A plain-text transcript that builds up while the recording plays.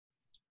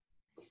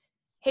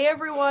Hey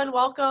everyone,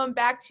 welcome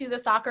back to the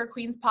Soccer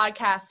Queens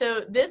podcast.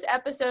 So this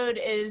episode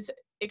is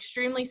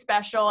extremely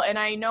special, and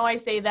I know I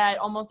say that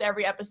almost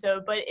every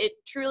episode, but it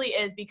truly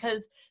is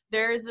because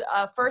there's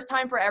a first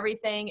time for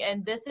everything,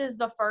 and this is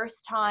the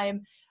first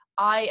time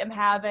I am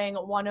having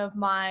one of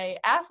my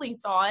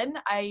athletes on.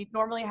 I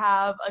normally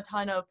have a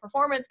ton of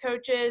performance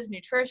coaches,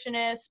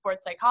 nutritionists,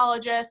 sports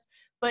psychologists,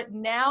 but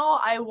now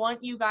I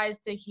want you guys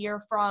to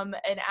hear from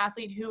an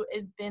athlete who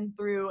has been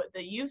through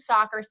the youth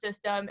soccer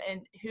system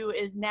and who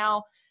is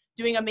now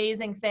doing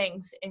amazing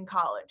things in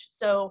college.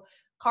 So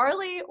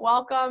Carly,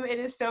 welcome. It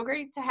is so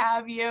great to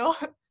have you.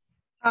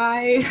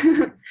 Hi.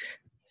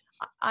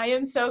 I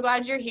am so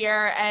glad you're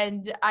here.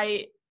 And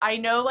I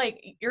know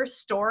like your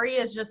story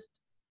is just,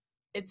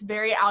 it's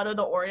very out of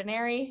the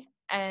ordinary.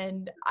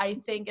 And I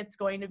think it's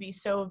going to be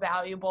so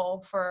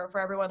valuable for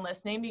everyone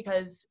listening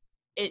because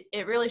it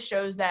really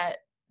shows that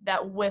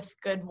with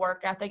good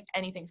work ethic,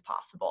 anything's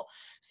possible.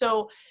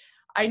 So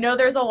I know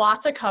there's a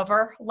lot to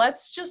cover.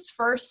 Let's just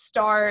first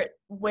start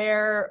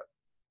where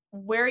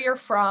you're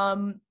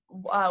from.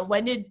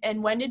 When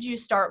did you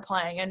start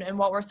playing, and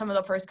what were some of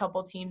the first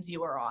couple teams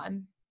you were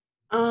on?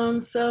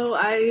 So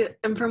I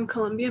am from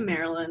Columbia,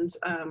 Maryland,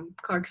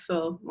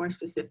 Clarksville more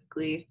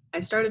specifically.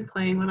 I started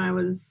playing when I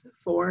was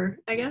 4,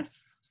 I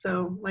guess.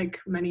 So like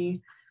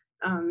many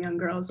young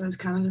girls, I was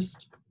kind of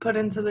just put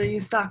into the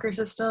youth soccer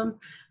system,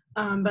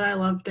 but I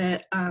loved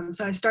it.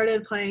 So I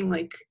started playing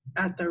like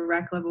at the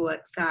rec level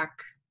at SAC,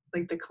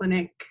 like the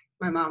clinic.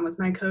 My mom was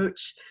my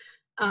coach.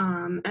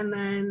 And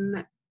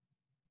then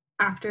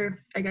after,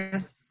 I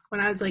guess,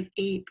 when I was like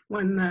 8,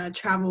 when the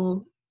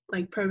travel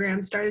like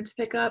program started to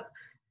pick up,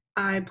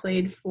 I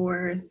played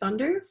for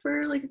Thunder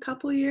for like a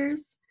couple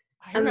years.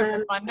 I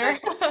remember Thunder.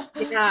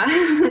 Yeah,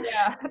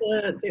 Yeah.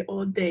 the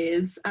old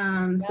days.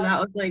 So that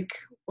was like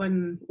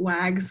when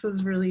WAGs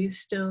was really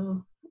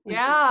still. Like,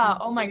 yeah.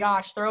 Oh my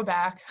gosh,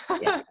 throwback.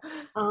 Yeah.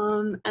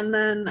 And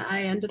then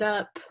I ended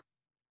up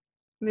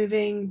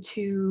moving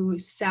to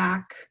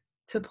SAC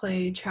to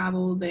play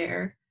travel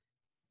there.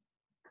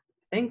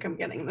 I think I'm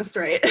getting this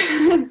right.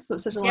 It's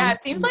such a long Yeah,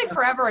 it seems like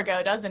forever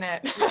ago, doesn't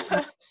it?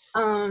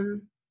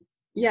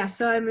 Yeah,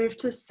 so I moved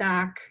to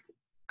SAC,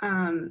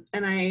 and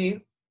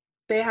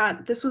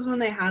this was when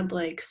they had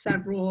like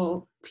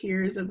several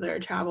tiers of their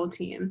travel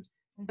team,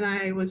 and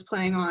I was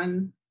playing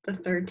on the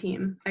 3rd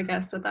team, I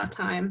guess, at that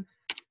time,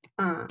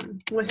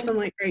 with some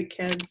like great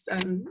kids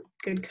and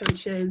good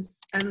coaches.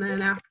 And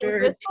then after,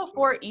 was this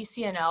before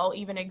ECNL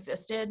even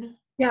existed?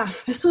 Yeah,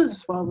 this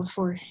was well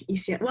before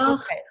ECNL. Well,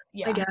 okay,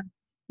 yeah. I guess,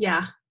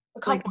 yeah, a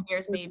couple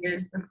years maybe.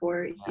 Years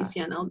before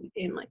ECNL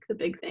became like the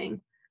big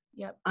thing.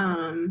 Yep.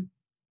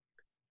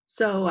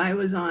 So I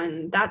was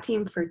on that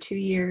team for 2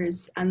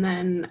 years, and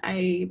then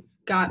I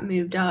got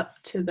moved up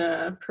to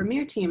the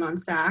premier team on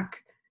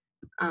SAC,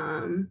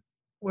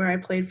 where I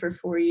played for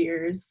 4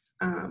 years,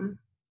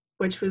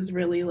 which was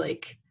really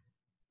like,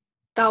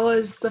 that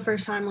was the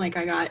first time like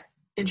I got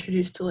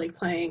introduced to like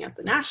playing at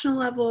the national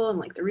level and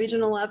like the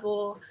regional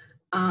level.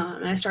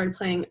 And I started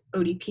playing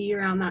ODP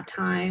around that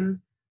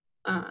time.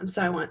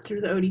 So I went through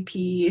the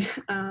ODP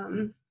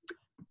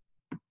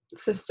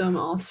system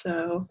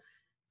also.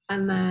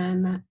 And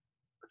then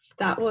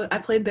I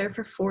played there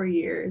for 4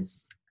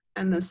 years.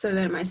 And so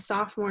then my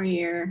sophomore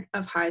year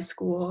of high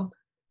school,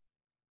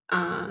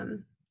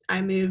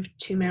 I moved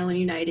to Maryland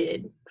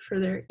United for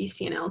their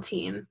ECNL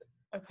team.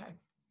 Okay.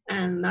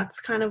 And that's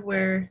kind of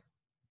where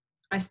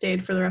I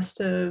stayed for the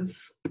rest of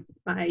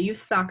my youth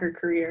soccer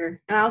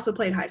career. And I also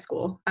played high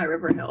school at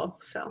River Hill.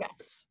 So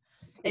yes.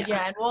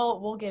 Yeah, and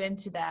we'll get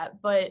into that.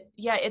 But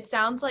yeah, it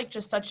sounds like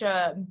just such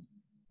a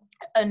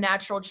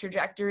natural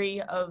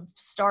trajectory of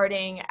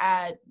starting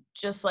at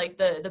just like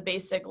the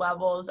basic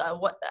levels.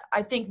 What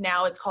I think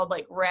now it's called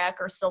like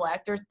rec or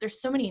select.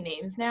 There's so many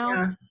names now.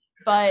 Yeah.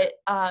 But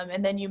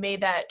and then you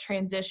made that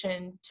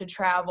transition to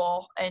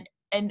travel.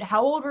 And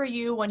how old were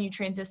you when you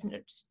transitioned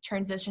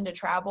to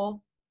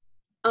travel?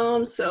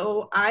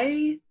 So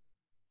I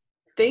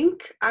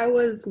think I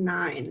was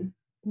 9,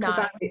 because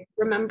I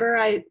remember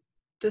I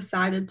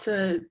decided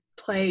to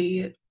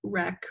play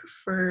rec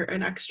for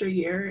an extra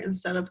year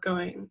instead of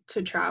going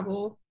to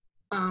travel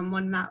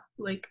when that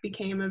like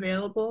became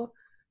available.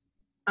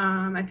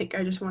 I think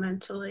I just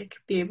wanted to like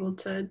be able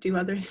to do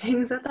other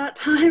things at that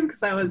time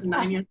because I was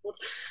 9 years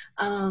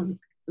old.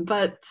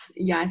 But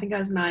yeah, I think I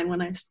was 9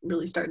 when I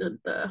really started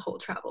the whole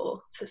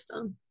travel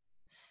system.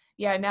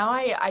 Yeah, now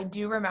I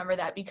do remember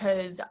that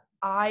because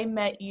I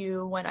met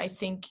you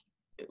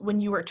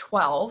when you were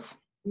 12.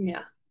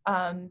 Yeah.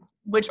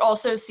 Which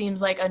also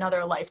seems like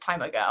another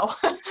lifetime ago.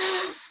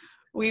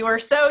 We were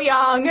so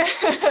young.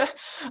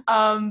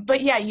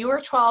 But yeah, you were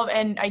 12,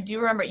 and I do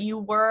remember you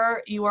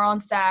were on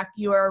SAC.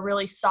 You were a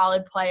really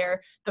solid player.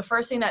 The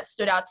first thing that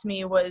stood out to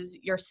me was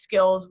your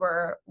skills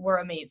were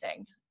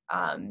amazing.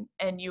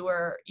 And you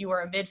were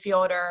a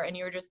midfielder, and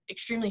you were just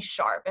extremely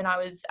sharp. And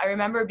I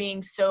remember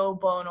being so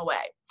blown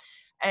away.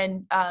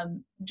 And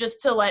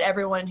just to let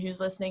everyone who's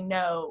listening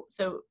know,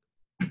 so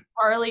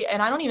Carly,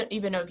 and I don't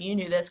even know if you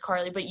knew this,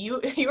 Carly, but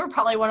you were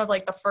probably one of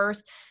like the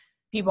first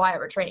people I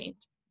ever trained.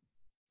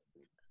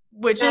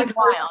 which Yeah, is 'cause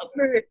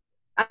wild.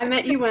 I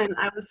met you when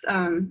I was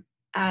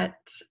at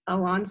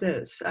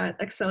Alonzo's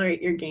at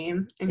Accelerate Your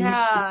Game, and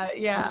Yeah,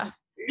 yeah.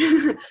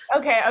 you.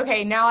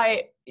 Okay. Now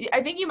I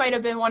think you might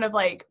have been one of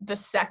like the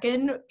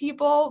second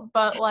people,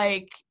 but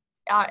like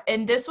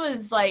and this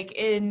was like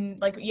in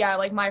like yeah,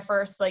 like my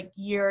first like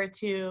year or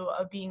two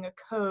of being a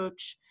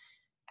coach.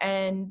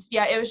 And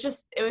yeah, it was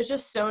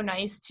just so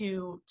nice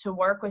to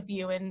work with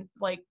you. And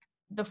like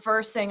the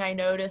first thing I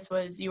noticed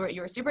was you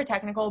were super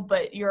technical,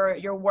 but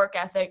your work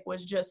ethic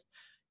was just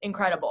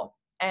incredible.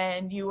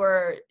 And you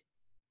were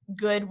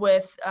good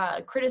with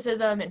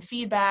criticism and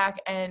feedback,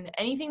 and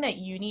anything that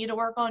you need to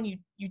work on,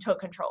 you took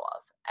control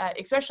of,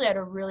 especially at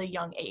a really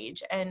young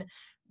age. And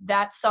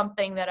that's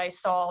something that I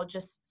saw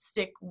just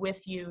stick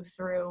with you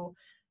through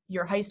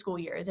your high school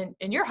years. And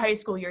your high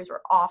school years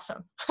were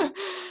awesome.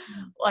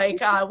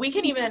 Like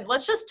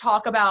let's just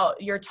talk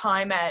about your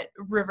time at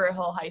River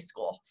Hill High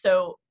School.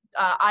 So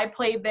I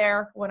played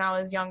there when I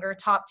was younger,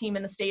 top team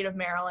in the state of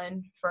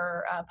Maryland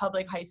for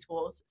public high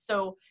schools.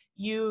 So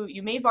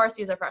you made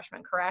varsity as a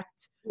freshman,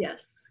 correct?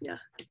 Yes, yeah.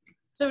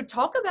 So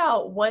talk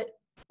about what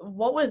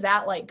was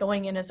that like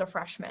going in as a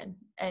freshman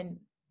and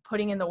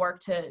putting in the work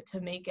to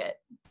make it?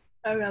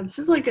 Oh god, this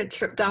is like a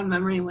trip down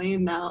memory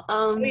lane now.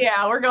 Oh,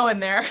 yeah, we're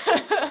going there.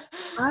 I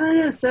don't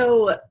know.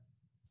 So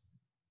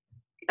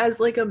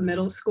as like a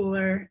middle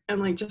schooler and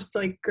like just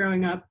like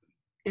growing up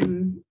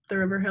in the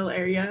River Hill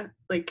area,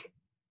 like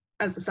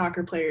as a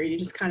soccer player, you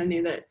just kind of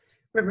knew that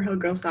River Hill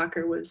girls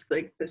soccer was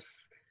like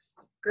this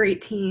great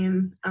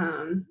team.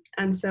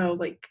 And so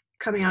like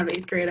coming out of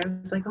 8th grade, I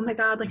was like, oh my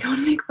god, like I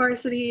want to make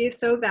varsity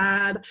so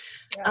bad.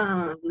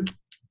 Yeah.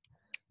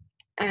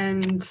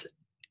 And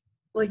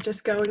like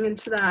just going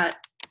into that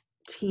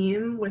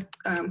team with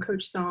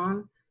Coach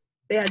Song,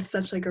 they had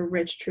such like a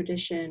rich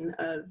tradition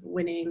of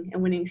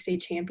winning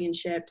state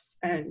championships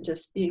and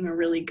just being a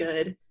really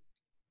good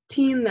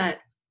team that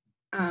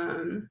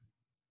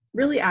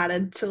really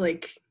added to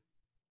like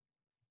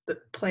the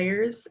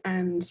players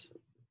and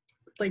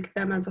like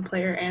them as a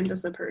player and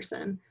as a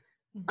person.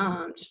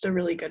 Just a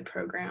really good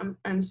program.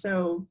 And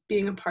so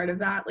being a part of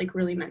that like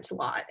really meant a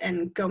lot.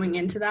 And going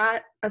into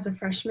that as a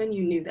freshman,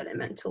 you knew that it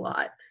meant a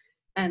lot.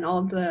 And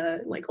all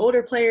the like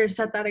older players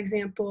set that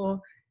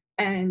example,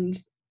 and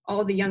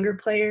all the younger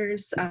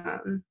players,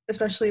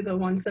 especially the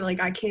ones that like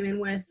I came in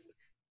with,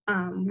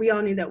 we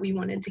all knew that we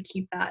wanted to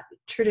keep that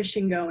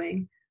tradition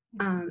going.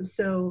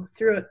 So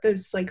throughout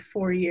those like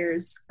 4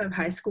 years of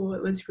high school,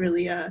 it was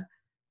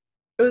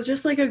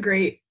just like a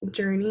great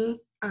journey,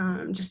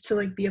 just to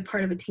like be a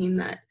part of a team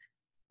that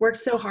worked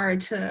so hard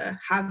to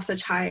have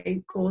such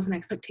high goals and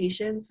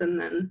expectations, and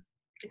then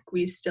like,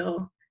 we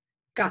still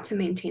got to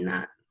maintain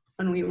that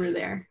when we were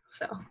there.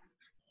 So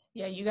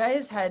Yeah, you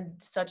guys had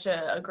such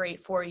a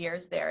great 4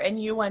 years there,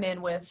 and you went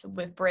in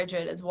with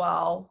Bridget as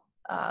well.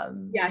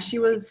 yeah, she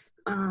was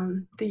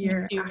the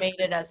year You after. made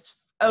it as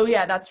oh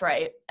yeah, that's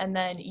right. And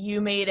then you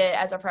made it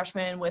as a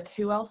freshman with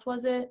who else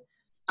was it?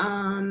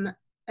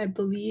 I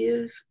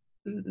believe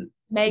Megan.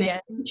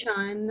 Megan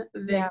Chun,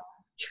 Vic Yeah.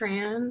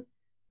 Tran,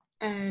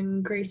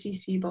 and Gracie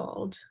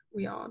Sebald.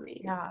 We all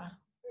made. Yeah.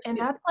 And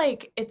that's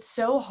like, it's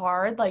so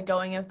hard, like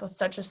going in with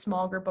such a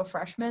small group of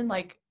freshmen,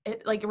 like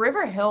it, like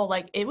River Hill,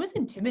 like it was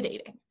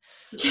intimidating.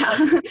 Yeah,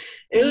 Like it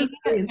seeing was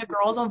pretty the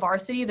girls on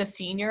varsity, the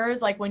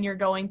seniors, like when you're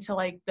going to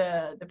like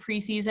the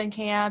preseason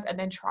camp and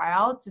then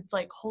tryouts, it's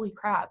like, holy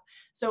crap.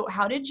 So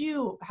how did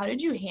you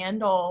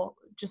handle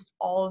just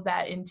all of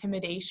that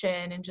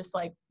intimidation and just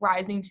like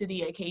rising to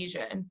the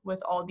occasion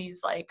with all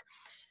these like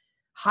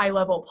high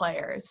level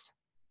players?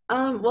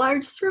 well, I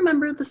just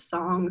remember the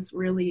songs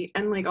really,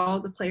 and like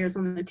all the players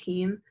on the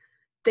team,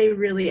 they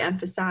really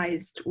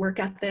emphasized work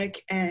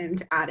ethic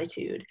and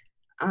attitude.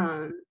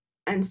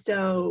 And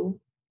so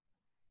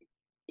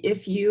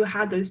if you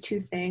had those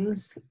two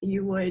things,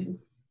 you would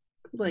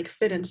like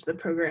fit into the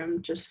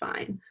program just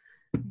fine.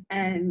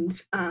 And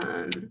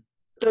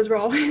those were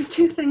always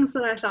two things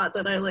that I thought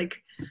that I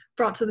like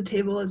brought to the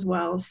table as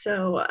well.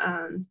 So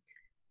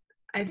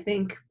I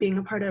think being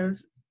a part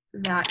of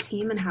that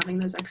team and having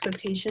those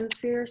expectations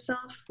for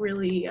yourself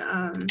really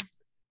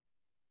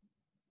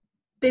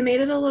they made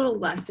it a little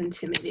less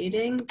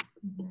intimidating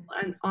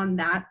on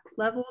that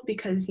level,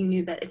 because you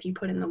knew that if you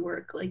put in the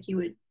work, like you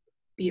would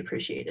be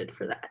appreciated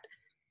for that.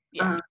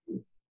 Yeah.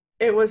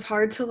 It was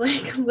hard to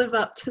like live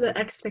up to the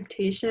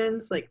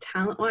expectations, like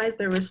talent wise.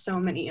 There were so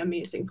many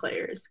amazing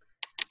players,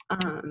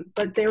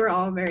 but they were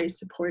all very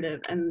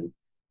supportive, and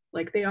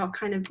like they all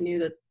kind of knew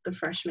that the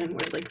freshmen were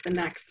like the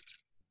next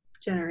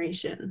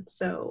generation,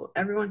 so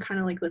everyone kind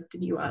of like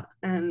lifted you up.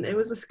 And it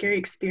was a scary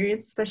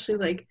experience, especially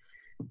like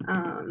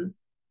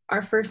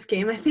our first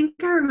game. I think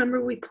I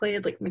remember we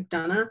played like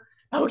McDonough.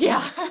 Oh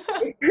yeah.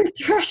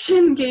 First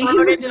Russian game.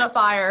 Thrown into the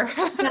fire.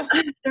 Yeah,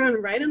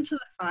 thrown right into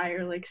the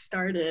fire, like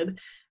started,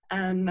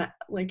 and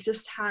like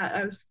just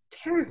I was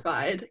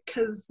terrified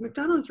because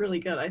McDonough's really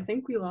good. I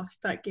think we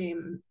lost that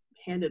game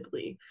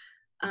handedly.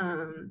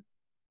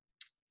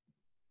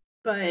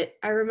 But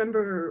I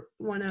remember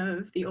one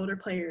of the older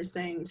players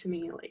saying to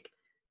me, like,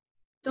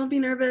 don't be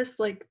nervous.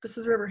 Like, this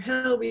is River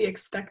Hill. We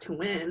expect to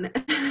win.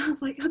 And I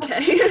was like,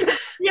 okay.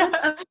 Yeah.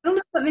 I don't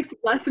know if that makes it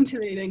less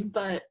intimidating,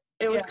 but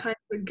it was Yeah. kind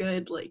of a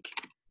good, like,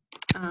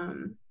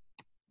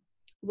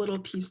 little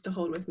piece to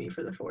hold with me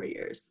for the 4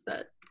 years,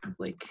 that,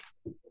 like,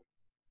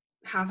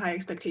 have high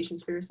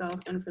expectations for yourself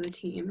and for the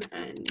team,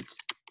 and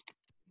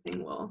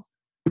thing will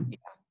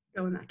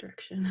go in that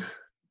direction.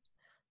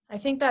 I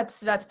think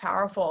that's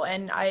powerful.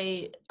 And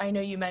I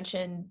know you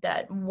mentioned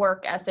that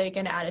work ethic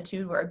and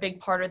attitude were a big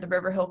part of the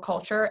River Hill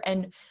culture,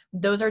 and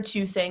those are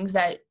two things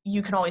that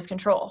you can always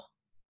control.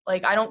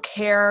 Like, I don't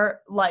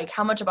care like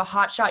how much of a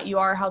hot shot you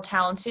are, how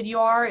talented you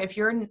are. If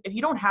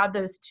you don't have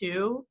those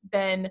two,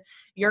 then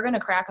you're going to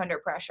crack under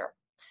pressure.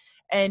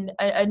 And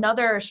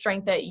another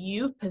strength that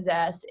you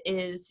possess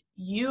is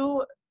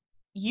you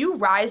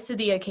rise to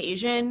the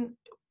occasion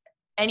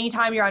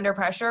anytime you're under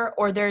pressure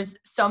or there's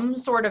some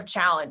sort of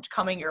challenge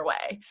coming your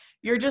way.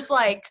 You're just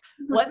like,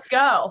 let's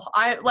go.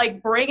 I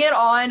like, bring it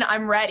on.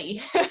 I'm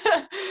ready.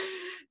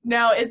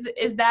 Now,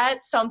 is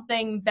that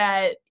something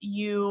that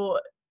you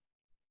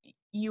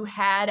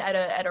had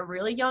at a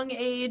really young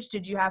age?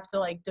 Did you have to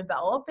like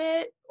develop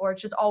it, or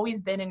it's just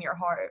always been in your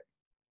heart?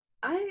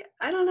 I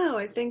don't know.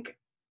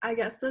 I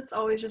guess that's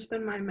always just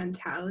been my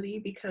mentality,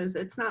 because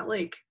it's not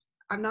like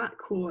I'm not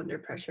cool under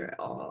pressure at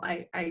all.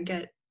 I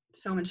get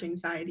so much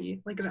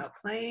anxiety, like, about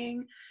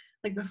playing,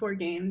 like, before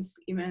games,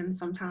 even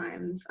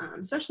sometimes,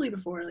 especially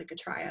before like a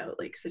tryout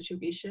like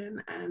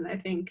situation. And I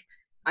think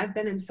I've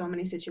been in so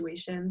many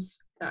situations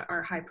that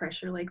are high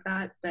pressure like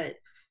that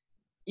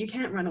you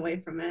can't run away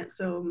from it.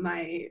 So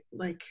my,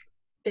 like,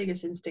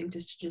 biggest instinct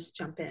is to just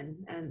jump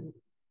in and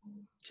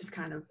just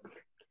kind of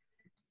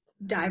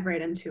dive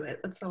right into it.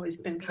 That's always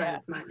been kind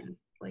of my,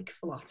 like,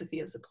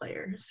 philosophy as a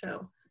player.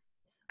 So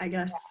I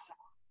guess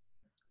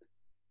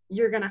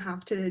you're gonna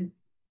have to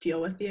deal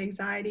with the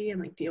anxiety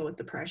and, like, deal with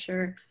the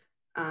pressure.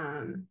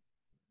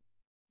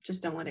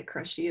 Just don't let it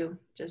crush you.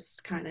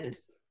 Just kind of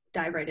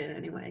dive right in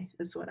anyway,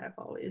 is what I've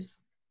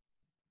always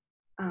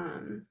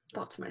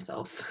thought to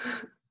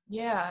myself.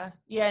 Yeah.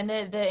 And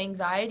the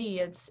anxiety,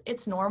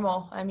 it's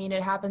normal. I mean,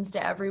 it happens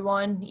to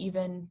everyone,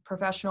 even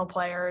professional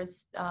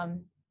players.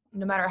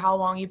 No matter how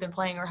long you've been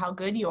playing or how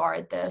good you are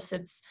at this,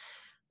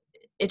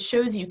 it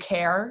shows you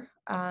care.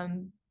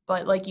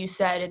 But like you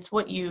said, it's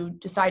what you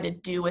decide to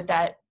do with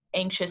that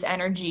anxious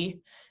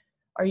energy.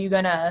 Are you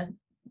going to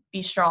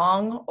be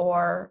strong,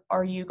 or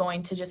are you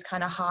going to just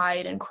kind of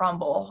hide and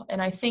crumble?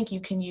 And I think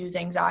you can use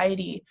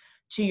anxiety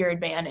to your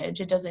advantage.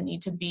 It doesn't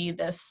need to be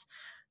this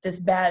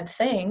bad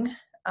thing.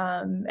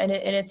 And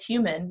it's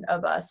human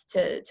of us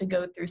to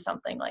go through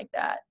something like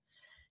that.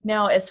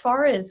 Now, as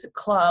far as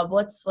club,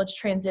 let's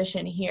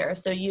transition here.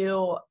 So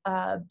you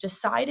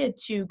decided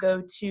to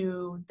go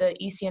to the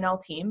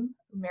ECNL team,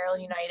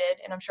 Maryland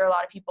United, and I'm sure a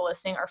lot of people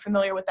listening are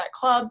familiar with that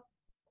club.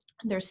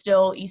 They're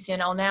still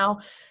ECNL now,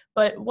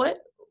 but what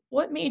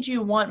made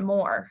you want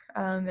more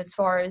as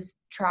far as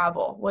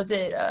travel? Was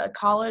it a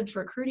college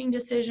recruiting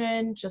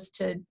decision just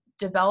to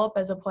develop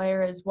as a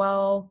player as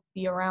well,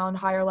 be around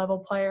higher level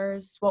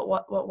players? What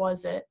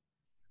was it?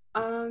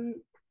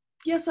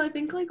 Yeah, so I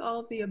think, like,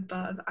 all of the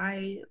above.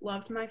 I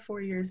loved my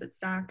 4 years at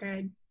SAC. I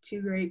had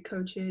two great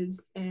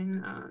coaches,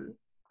 in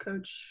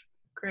Coach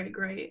Greg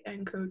Wright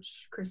and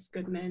Coach Chris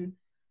Goodman.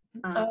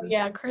 Oh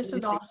yeah, Chris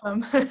is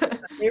awesome.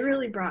 They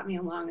really brought me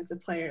along as a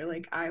player.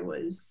 Like, I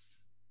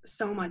was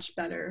so much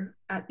better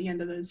at the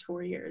end of those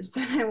 4 years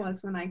than I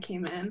was when I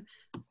came in.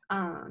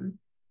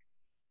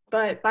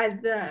 But by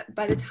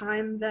the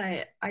time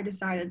that I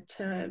decided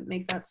to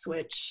make that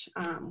switch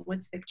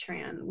with Vic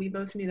Tran, we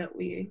both knew that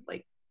we,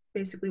 like,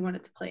 basically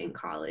wanted to play in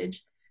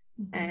college.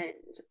 Mm-hmm.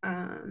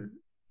 And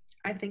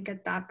I think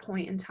at that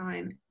point in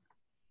time,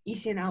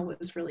 ECNL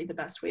was really the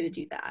best way to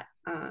do that.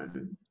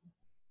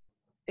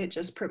 It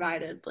just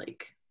provided,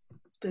 like,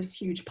 this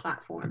huge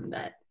platform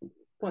that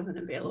wasn't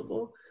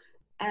available.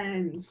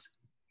 And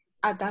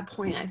at that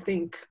point, I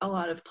think a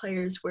lot of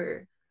players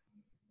were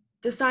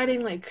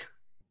deciding, like,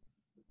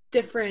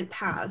 different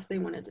paths they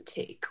wanted to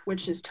take,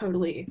 which is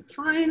totally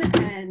fine.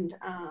 And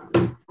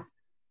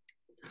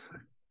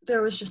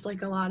there was just,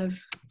 like, a lot of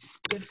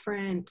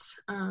different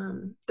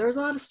there was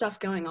a lot of stuff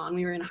going on.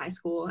 We were in high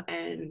school,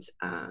 and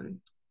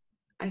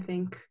I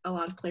think a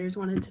lot of players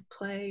wanted to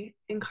play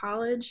in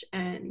college,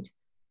 and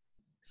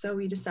so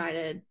I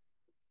decided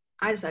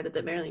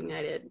that Maryland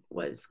United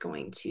was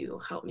going to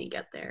help me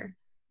get there.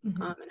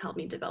 Mm-hmm. And help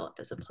me develop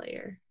as a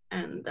player,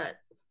 and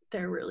that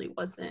there really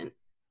wasn't,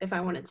 if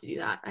I wanted to do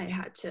that, I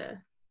had to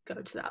go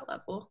to that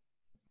level.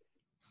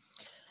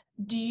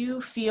 Do you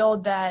feel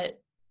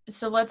that,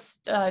 so let's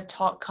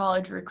talk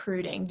college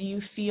recruiting. Do you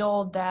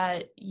feel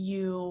that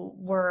you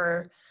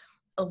were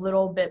a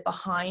little bit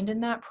behind in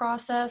that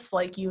process?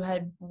 Like, you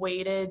had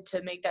waited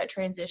to make that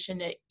transition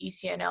to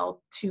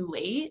ECNL too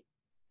late?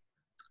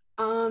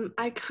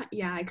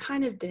 I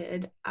kind of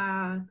did.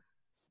 I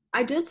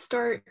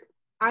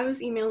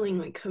was emailing,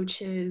 like,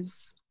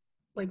 coaches,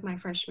 like, my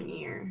freshman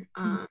year.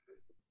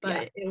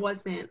 But it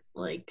wasn't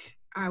like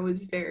I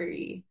was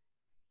very,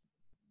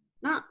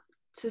 not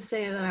to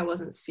say that I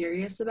wasn't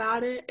serious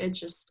about it. It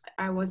just,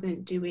 I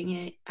wasn't doing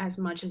it as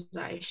much as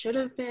I should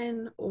have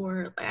been,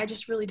 or I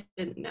just really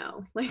didn't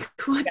know like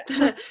what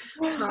the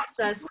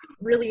process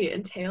really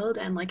entailed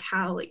and like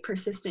how like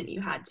persistent you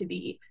had to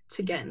be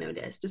to get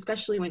noticed,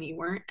 especially when you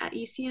weren't at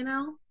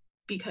ECNL,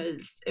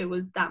 because it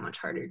was that much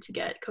harder to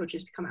get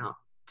coaches to come out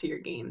to your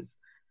games.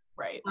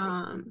 Right.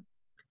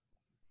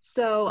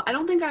 So I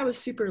don't think I was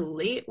super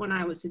late when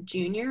I was a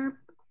junior,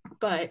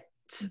 but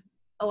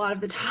a lot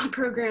of the top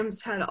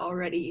programs had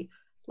already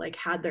like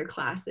had their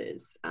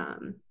classes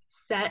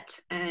set,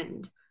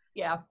 and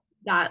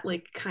that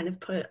like kind of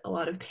put a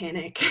lot of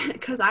panic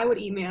because I would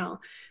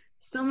email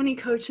so many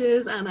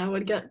coaches and I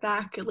would get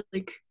back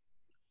like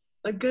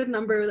a good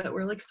number that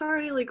were like,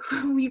 sorry, like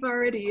we've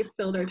already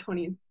filled our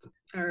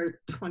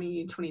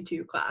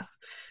 2022 class.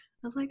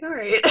 I was like, all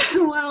right,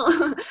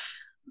 well,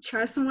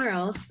 try somewhere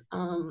else.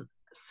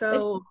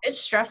 So it's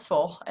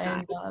stressful,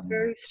 and it's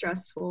very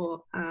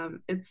stressful.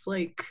 It's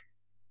like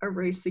a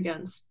race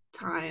against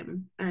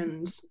time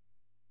and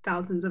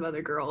thousands of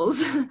other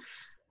girls.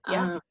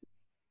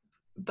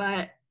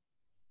 But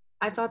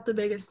I thought the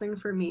biggest thing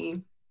for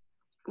me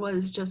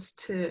was just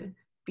to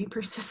be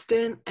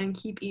persistent and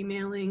keep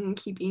emailing.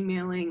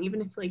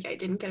 Even if like I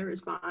didn't get a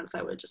response,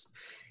 I would just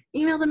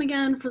email them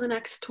again for the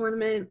next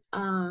tournament.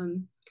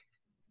 And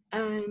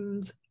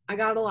I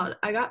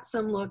got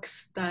some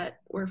looks that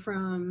were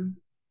from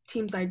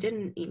teams I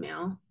didn't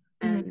email,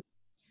 and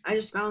I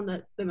just found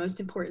that the most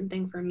important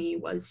thing for me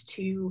was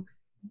to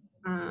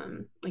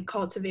like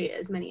cultivate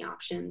as many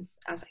options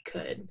as I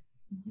could,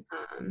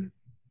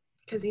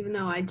 because even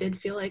though I did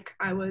feel like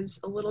I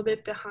was a little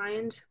bit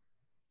behind,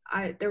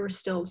 there were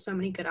still so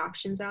many good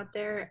options out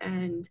there,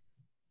 and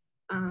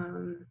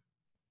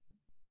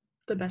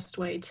the best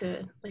way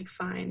to like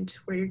find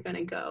where you're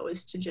gonna go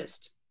is to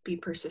just be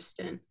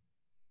persistent.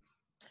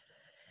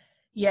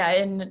 Yeah,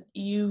 and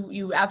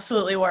you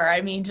absolutely were.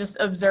 I mean, just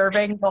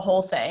observing the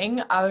whole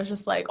thing, I was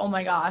just like, oh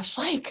my gosh,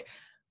 like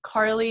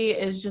Carly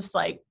is just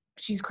like,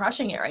 she's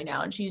crushing it right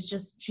now, and she's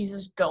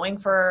just going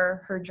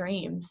for her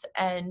dreams.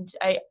 And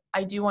I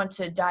do want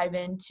to dive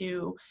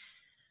into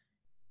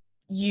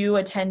you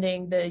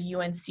attending the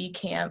UNC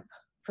camp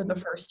for the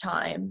first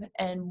time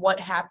and what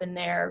happened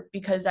there,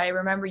 because I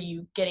remember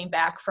you getting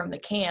back from the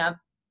camp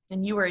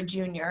and you were a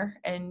junior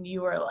and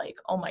you were like,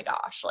 oh my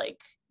gosh,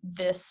 like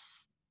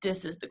this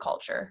is the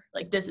culture,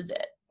 like this is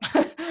it.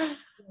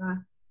 Yeah.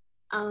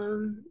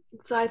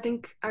 So I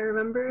think I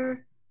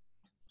remember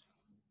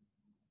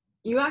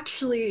you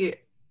actually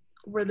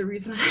were the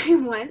reason I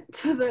went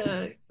to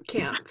the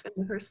camp in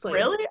the first place.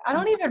 Really? I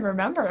don't even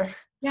remember.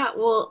 Yeah,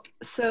 well,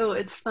 so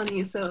it's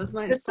funny. So it was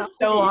my This is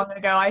so long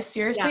ago. I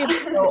seriously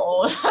am so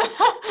old.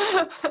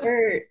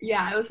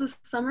 Yeah, it was the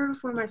summer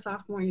before my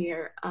sophomore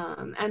year.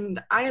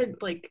 And I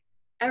had like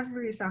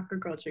every soccer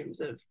girl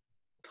dreams of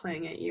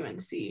playing at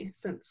UNC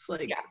since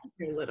like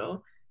very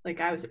little. Like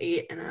I was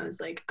 8 and I was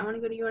like, I want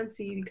to go to UNC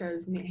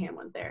because Mia Hamm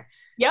went there.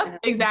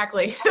 Yep,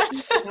 exactly. But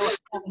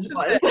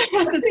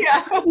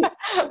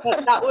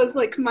that was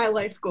like my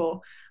life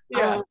goal.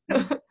 Yeah.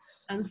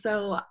 And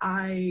so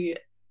I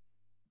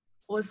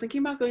was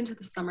thinking about going to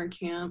the summer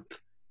camp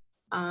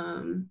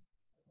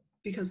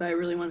because I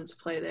really wanted to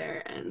play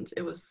there, and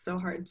it was so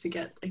hard to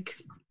get like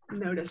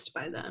noticed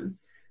by them.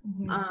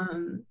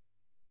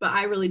 But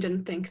I really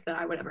didn't think that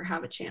I would ever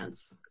have a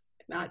chance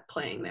at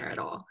playing there at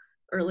all,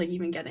 or like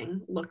even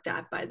getting looked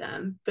at by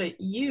them.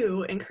 But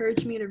you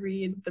encouraged me to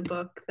read the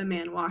book The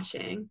Man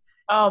Watching.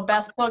 Oh,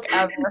 best book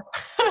ever.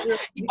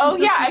 Oh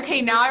yeah,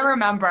 okay, now I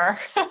remember.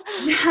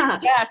 Yeah.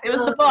 Yes, it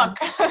was the book.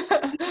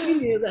 You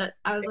knew that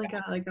I was like,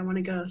 oh, like I want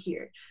to go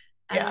here.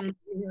 And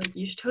you were like,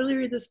 you should totally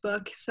read this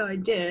book. So I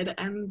did,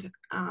 and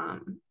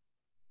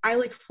I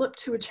like flipped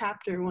to a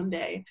chapter one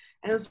day,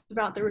 and it was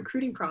about the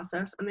recruiting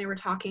process, and they were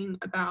talking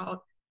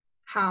about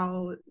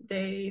how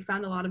they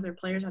found a lot of their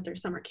players at their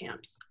summer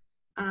camps.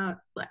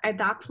 At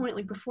that point,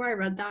 like before I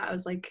read that, I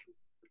was like,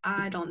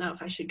 I don't know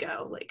if I should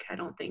go. Like, I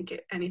don't think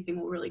anything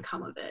will really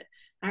come of it.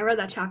 And I read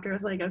that chapter. I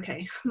was like,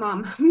 okay,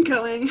 Mom, I'm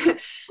going.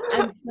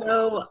 And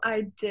so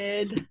I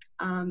did.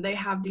 They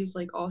have these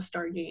like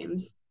all-star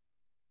games.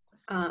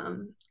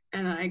 And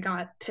I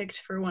got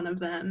picked for one of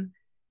them.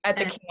 At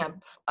the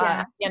camp.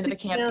 At the end of the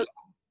camp.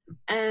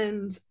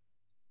 And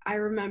I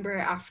remember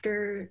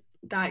after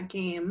that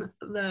game,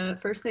 the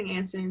first thing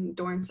Anson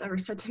Dorrance ever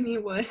said to me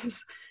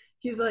was,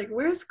 he's like,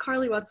 where's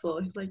Carly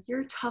Wetzel? He's like,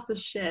 you're tough as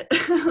shit.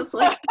 I was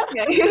like,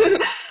 okay.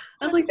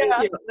 I was like, thank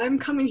you. I'm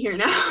coming here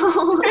now.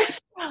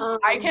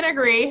 I can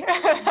agree.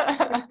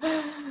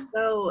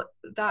 So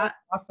that's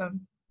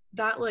awesome.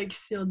 That like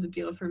sealed the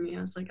deal for me. I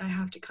was like, I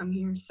have to come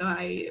here. So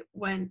I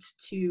went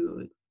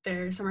to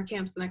their summer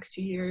camps the next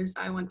 2 years.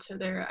 I went to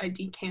their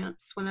ID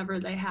camps whenever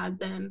they had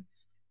them.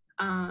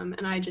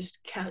 And I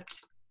just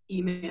kept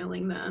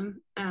emailing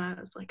them. And I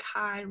was like,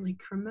 hi, like,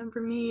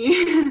 remember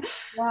me?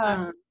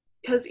 Yeah.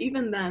 Because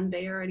even then,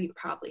 they already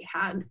probably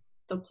had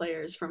the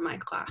players from my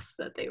class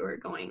that they were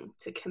going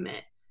to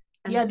commit.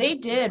 And yeah, so, they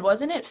did.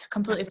 Wasn't it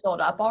completely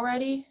filled up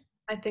already?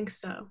 I think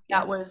so.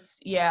 That was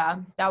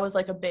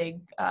like a big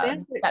They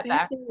have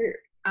setback. their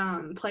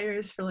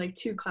players for like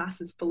 2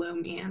 classes below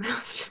me, and I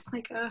was just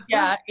like,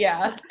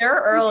 Yeah. They're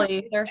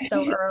early. They're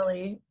so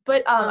early.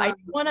 But I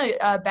want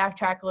to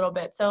backtrack a little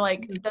bit. So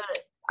like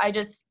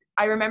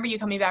I remember you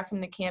coming back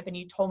from the camp and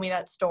you told me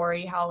that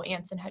story, how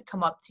Anson had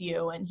come up to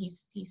you and he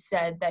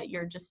said that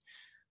you're just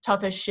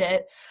tough as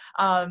shit.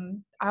 I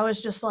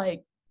was just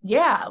like,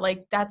 yeah,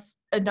 like that's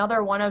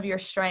another one of your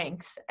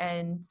strengths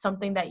and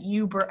something that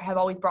you have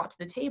always brought to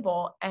the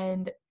table.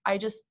 And I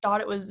just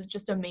thought it was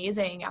just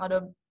amazing. Out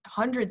of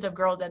hundreds of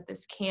girls at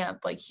this camp,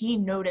 like he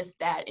noticed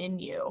that in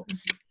you.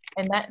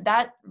 And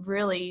that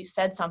really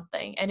said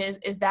something. And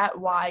is that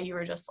why you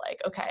were just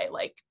like, okay,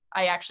 like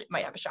I actually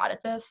might have a shot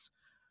at this?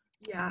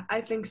 Yeah,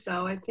 I think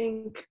so. I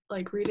think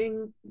like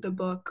reading the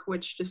book,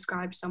 which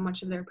describes so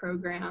much of their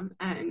program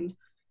and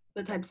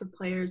the types of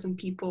players and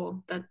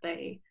people that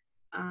they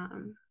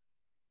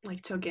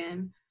like took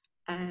in,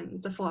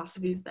 and the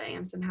philosophies that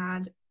Anson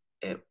had,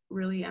 it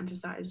really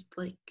emphasized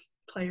like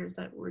players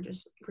that were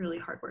just really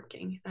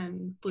hardworking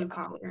and blue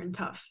collar and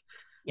tough.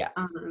 Yeah.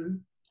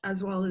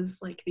 As well as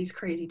like these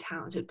crazy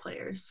talented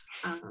players,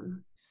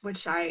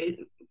 which I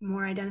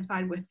more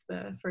identified with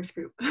the first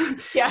group.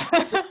 Yeah.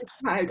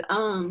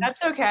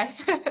 That's okay.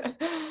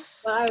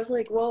 But I was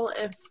like, well,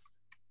 if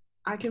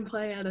I can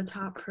play at a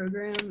top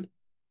program,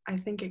 I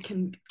think it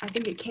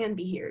can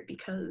be here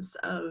because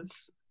of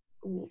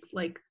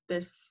like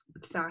this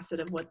facet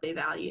of what they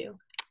value.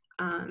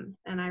 And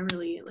I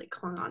really like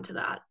clung on to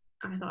that.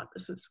 I thought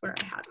this was where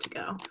I had to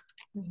go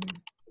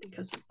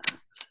because of that.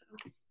 So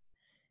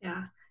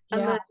yeah.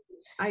 And then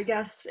I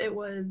guess it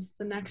was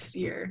the next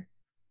year.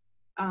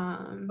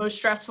 Most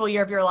stressful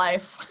year of your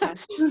life.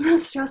 Yes, the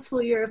most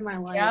stressful year of my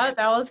life. Yeah,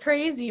 that was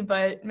crazy,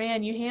 but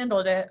man, you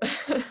handled it.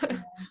 So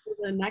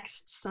the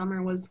next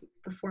summer was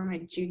before my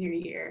junior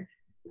year,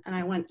 and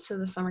I went to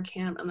the summer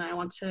camp, and then I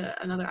went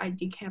to another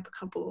ID camp a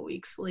couple of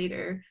weeks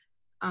later,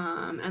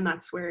 and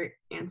that's where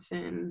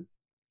Anson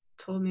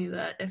told me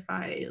that if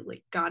I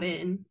like got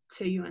in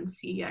to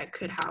UNC, I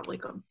could have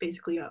like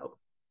basically a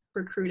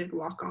recruited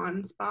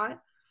walk-on spot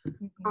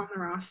on the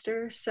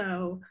roster.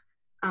 So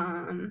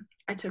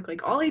I took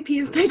like all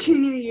APs my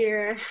junior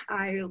year.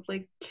 I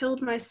like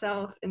killed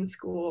myself in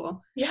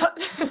school. Yep.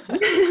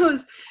 It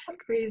was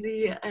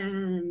crazy.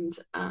 And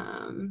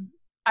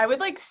I would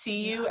like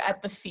see you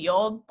at the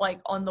field like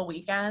on the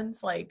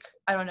weekends, like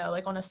I don't know,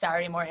 like on a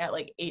Saturday morning at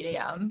like 8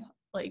 a.m.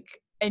 like,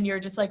 and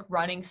you're just like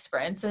running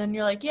sprints, and then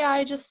you're like, yeah,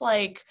 I just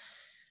like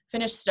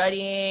finished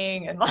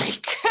studying and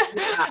like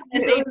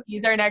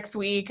SATs are next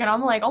week, and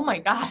I'm like, oh my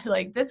god,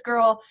 like this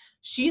girl,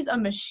 she's a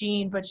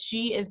machine, but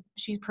she's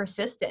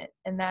persistent,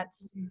 and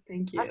that's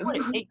thank you. That's what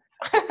it takes.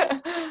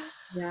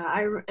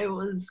 Yeah, it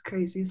was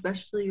crazy,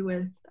 especially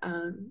with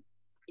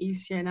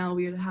ECNL.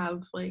 We would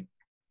have like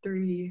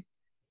 3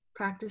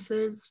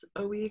 practices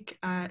a week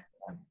at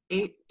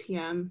 8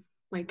 p.m.,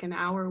 like an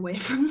hour away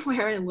from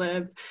where I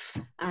live.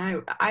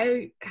 I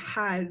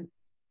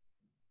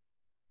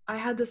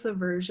had this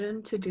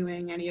aversion to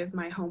doing any of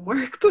my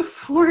homework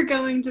before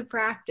going to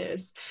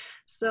practice.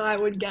 So I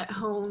would get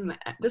home,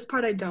 this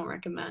part I don't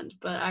recommend,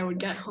 but I would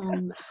get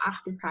home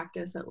after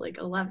practice at like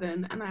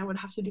 11, and I would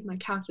have to do my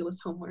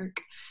calculus homework.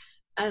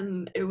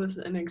 And it was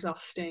an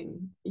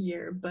exhausting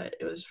year, but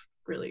it was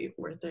really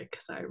worth it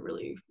because I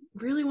really,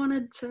 really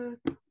wanted to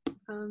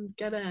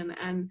get in.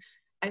 And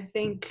I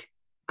think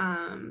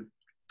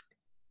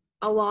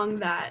along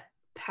that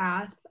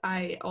path,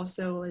 I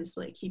also was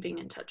like keeping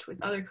in touch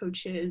with other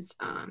coaches,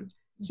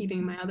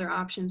 keeping my other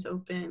options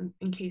open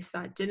in case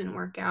that didn't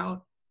work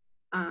out.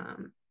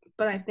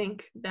 But I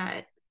think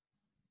that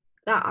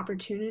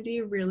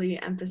opportunity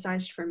really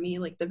emphasized for me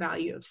like the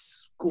value of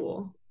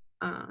school.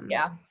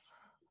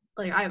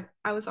 Like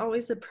I was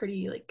always a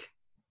pretty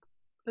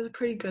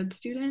good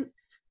student,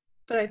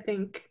 but I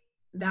think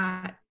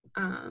that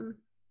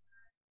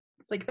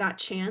like that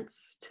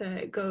chance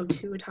to go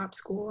to a top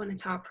school and a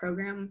top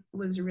program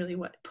was really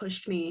what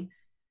pushed me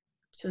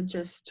to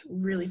just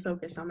really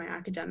focus on my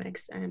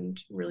academics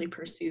and really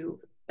pursue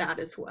that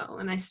as well.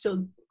 And I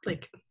still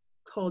like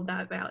hold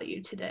that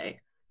value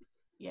today.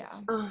 Yeah.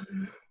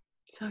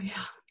 So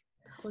yeah,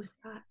 that was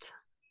that.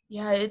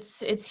 Yeah,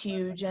 it's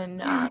huge.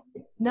 And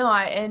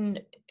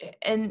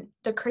and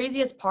the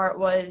craziest part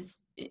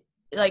was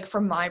like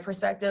from my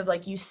perspective,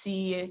 like you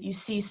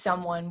see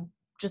someone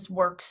just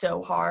work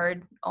so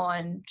hard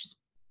on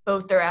just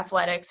both their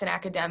athletics and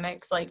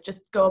academics, like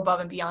just go above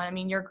and beyond. I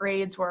mean, your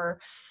grades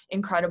were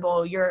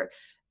incredible. Your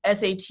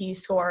SAT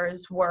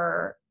scores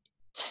were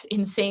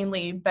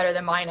insanely better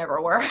than mine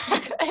ever were.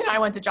 And I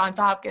went to Johns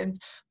Hopkins,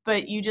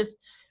 but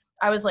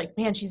I was like,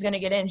 man, she's going to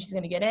get in. She's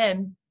going to get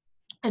in.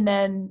 And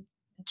then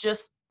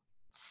just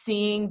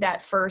seeing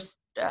that first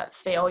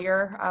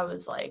failure, I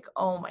was like,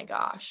 oh my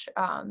gosh.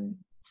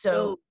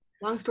 So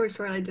long story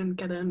short, I didn't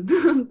get in.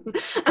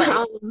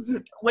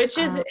 Which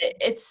is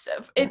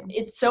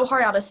it's so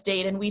hard out of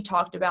state, and we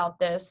talked about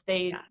this.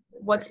 They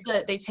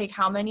take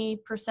how many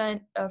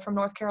 % from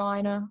North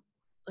Carolina?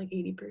 Like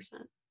 80%.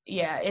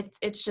 yeah,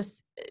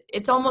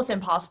 it's almost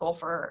impossible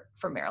for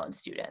Maryland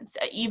students,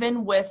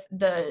 even with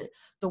the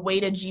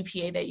weighted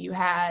GPA that you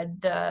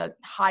had, the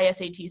high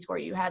SAT score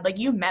you had, like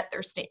you met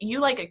their you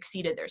like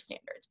exceeded their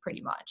standards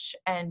pretty much.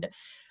 And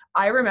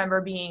I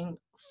remember being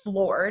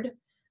floored.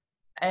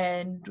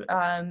 And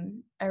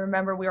I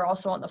remember we were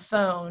also on the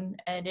phone,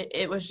 and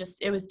it was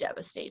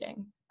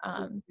devastating.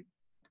 And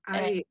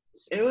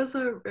It was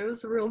a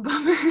real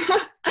bummer.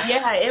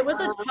 yeah, it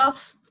was a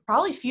tough,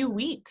 probably few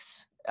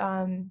weeks,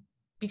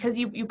 because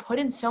you put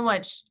in so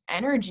much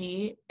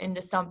energy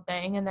into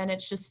something, and then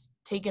it's just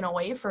taken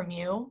away from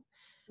you.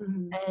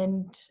 Mm-hmm.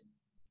 And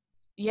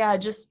yeah,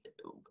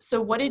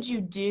 so what did you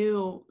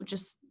do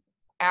just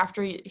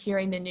after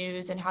hearing the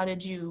news, and how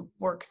did you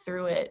work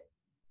through it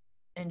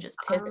and just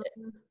pivot?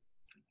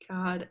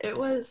 God, it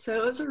was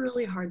a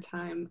really hard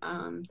time,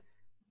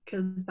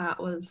 because that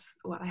was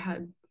what I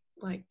had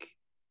like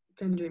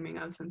been dreaming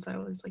of since I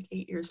was like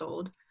 8 years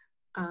old.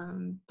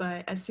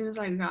 But as soon as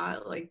I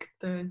got like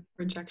the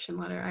rejection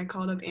letter, I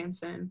called up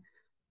Anson,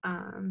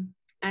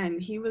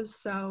 and he was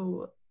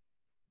so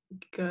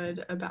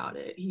good about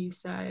it. He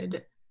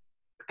said,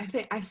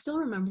 I still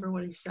remember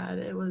what he said.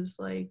 It was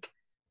like,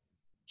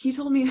 he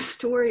told me a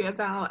story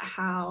about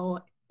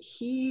how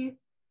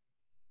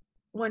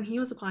when he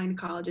was applying to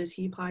colleges,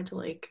 he applied to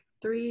like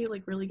 3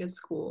 like really good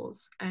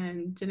schools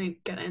and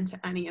didn't get into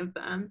any of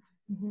them.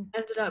 Mm-hmm.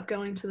 Ended up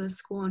going to this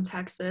school in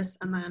Texas,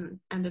 and then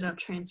ended up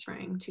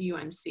transferring to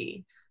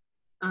UNC.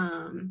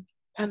 And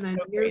then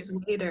so years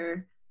crazy.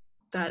 later,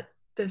 that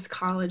this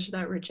college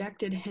that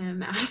rejected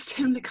him asked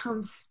him to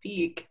come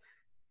speak,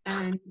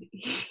 and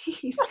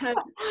he said,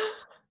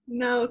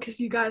 "No, because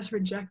you guys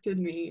rejected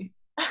me."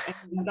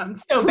 And I'm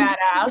So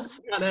badass.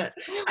 at it.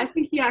 I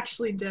think he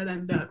actually did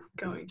end up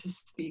going to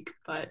speak,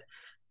 but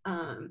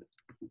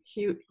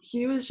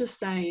he was just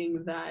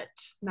saying that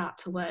not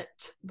to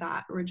let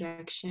that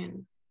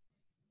rejection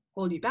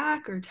hold you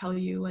back or tell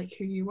you like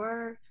who you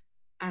were,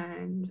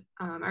 and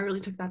I really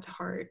took that to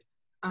heart.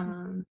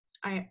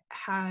 I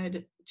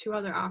had 2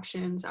 other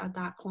options at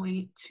that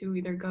point, to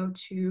either go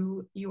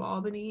to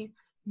UAlbany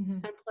Mm-hmm.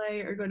 and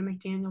play, or go to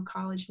McDaniel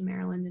College in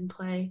Maryland and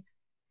play.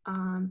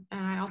 And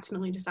I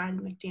ultimately decided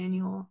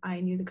McDaniel.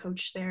 I knew the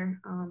coach there,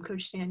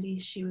 Coach Sandy.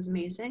 She was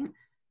amazing.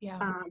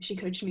 Yeah. She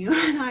coached me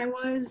when I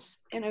was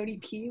in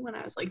ODP when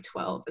I was like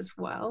 12 as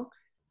well.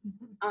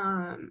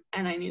 Mm-hmm.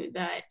 And I knew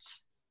that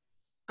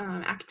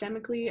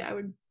academically I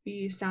would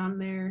be sound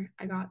there.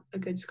 I got a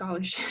good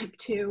scholarship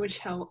too, which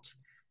helped.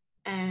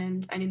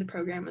 And I knew the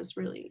program was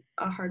really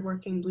a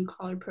hardworking blue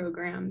collar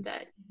program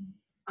that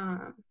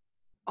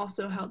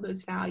also held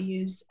those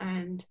values.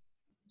 And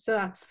so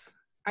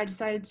I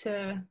decided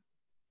to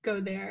go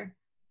there.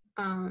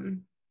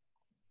 And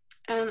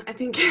I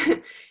think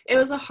it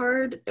was a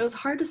hard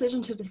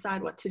decision to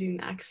decide what to do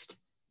next,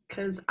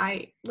 because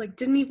I like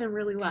didn't even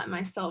really let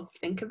myself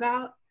think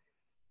about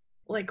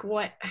like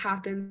what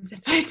happens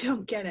if I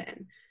don't get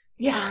in.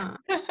 Yeah.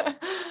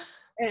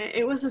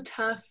 It was a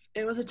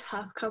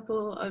tough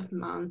couple of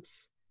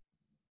months.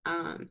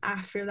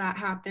 After that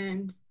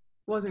happened,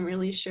 wasn't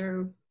really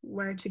sure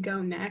where to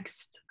go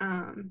next.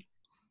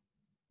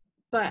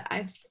 But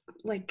I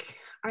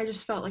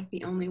just felt like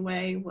the only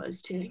way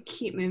was to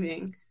keep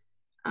moving.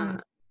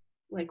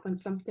 Like when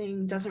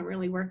something doesn't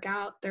really work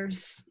out,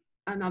 there's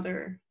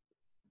another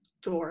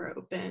door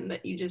open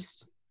that you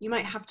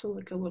might have to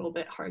look a little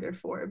bit harder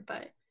for,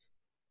 but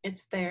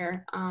it's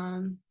there.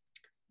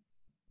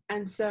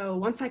 And so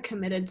once I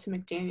committed to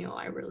McDaniel,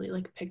 I really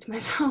like picked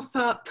myself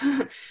up,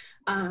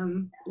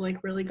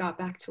 like really got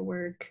back to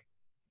work,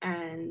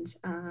 and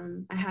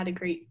I had a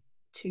great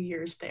 2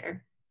 years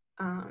there.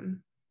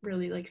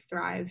 Really like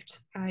thrived.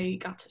 I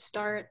got to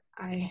start.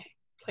 I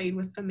played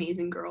with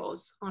amazing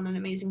girls on an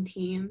amazing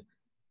team.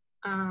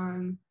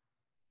 And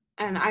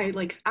I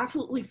like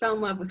absolutely fell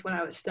in love with what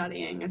I was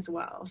studying as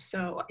well.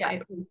 So Yeah.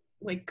 it was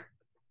like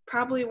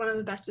probably one of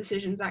the best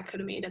decisions I could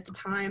have made at the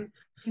time.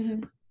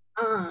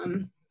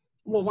 Mm-hmm.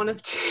 Well, one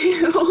of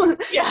 2.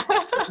 Yeah.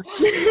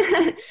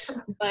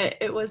 But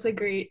it was a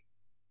great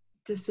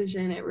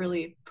decision. It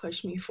really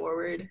pushed me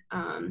forward.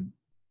 And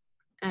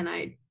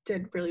I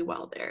did really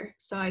well there.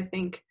 So I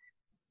think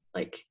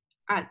like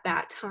at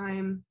that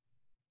time,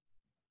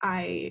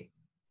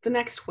 the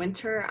next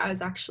winter, I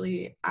was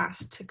actually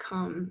asked to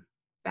come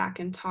back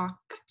and talk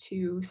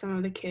to some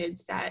of the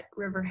kids at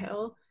River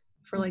Hill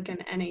for like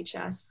an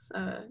NHS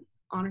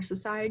honor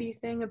society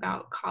thing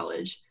about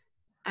college.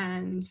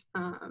 And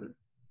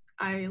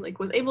I like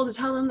was able to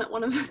tell them that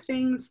one of the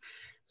things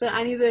that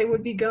I knew they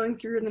would be going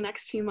through in the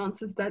next few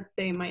months is that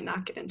they might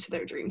not get into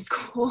their dream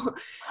school.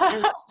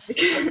 And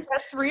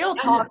that's real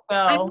talk,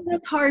 though. I know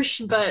that's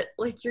harsh, but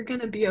like you're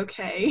gonna be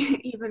okay,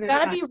 even if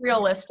gotta be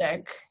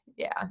realistic.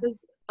 Yeah.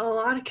 A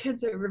lot of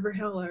kids at River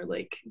Hill are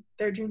like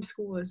their dream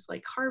school is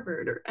like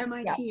Harvard or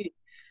MIT,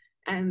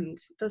 and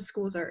those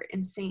schools are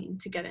insane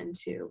to get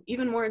into.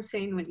 Even more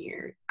insane when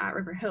you're at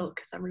River Hill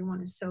because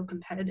everyone is so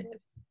competitive.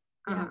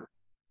 Yeah.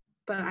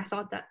 But I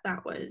thought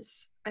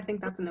I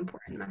think that's an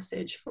important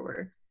message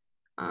for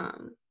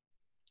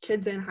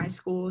kids in high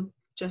school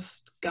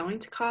just going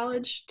to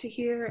college to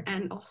here,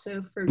 and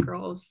also for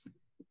girls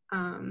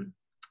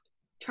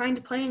trying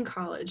to play in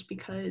college,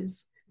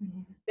 because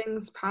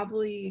things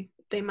probably,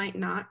 they might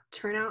not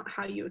turn out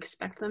how you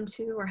expect them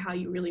to or how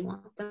you really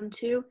want them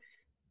to,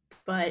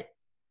 but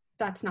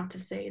that's not to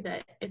say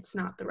that it's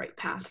not the right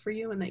path for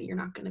you and that you're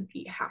not going to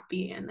be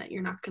happy and that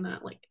you're not going to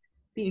like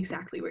be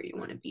exactly where you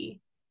want to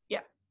be.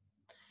 Yeah.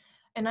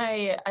 And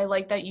I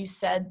like that you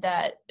said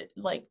that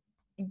like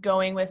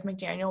going with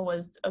McDaniel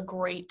was a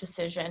great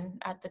decision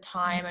at the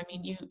time. I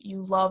mean,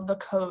 you love the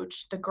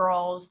coach, the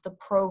girls, the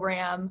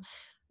program,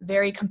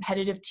 very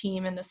competitive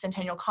team in the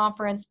Centennial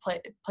Conference,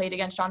 played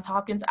against Johns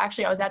Hopkins.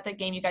 Actually, I was at that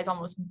game. You guys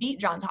almost beat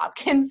Johns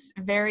Hopkins.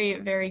 Very,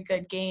 very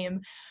good game.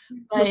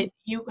 But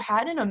you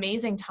had an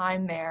amazing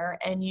time there,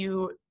 and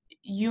you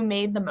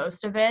made the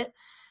most of it.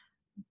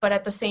 But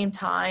at the same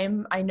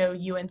time, I know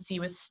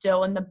UNC was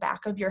still in the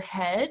back of your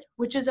head,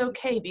 which is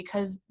okay,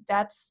 because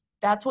that's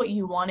what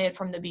you wanted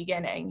from the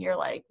beginning. You're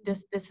like,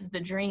 this is the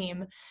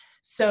dream.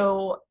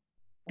 So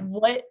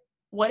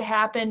what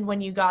happened when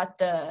you got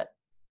the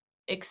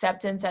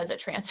acceptance as a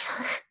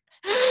transfer?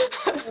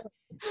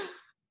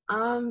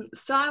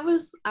 So I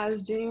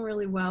was doing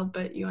really well,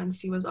 but UNC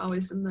was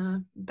always in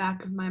the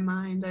back of my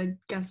mind. I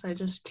guess I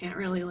just can't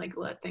really like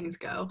let things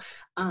go.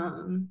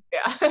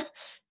 Yeah.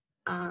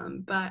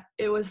 But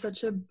it was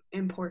such a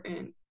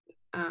important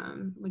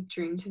like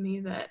dream to me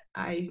that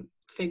I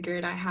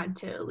figured I had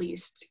to at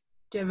least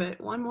give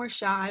it one more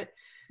shot,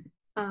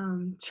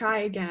 try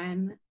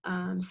again,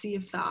 see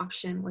if the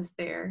option was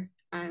there.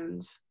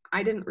 And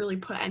I didn't really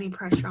put any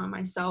pressure on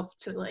myself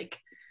to to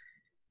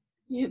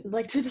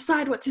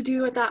decide what to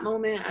do at that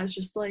moment. I was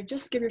just like,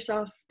 just give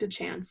yourself the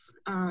chance.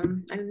 I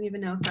didn't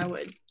even know if I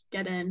would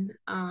get in.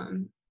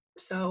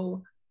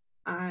 So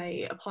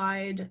I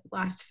applied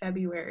last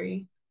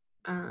February,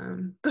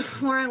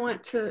 before I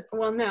went to,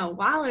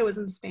 while I was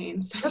in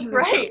Spain. That's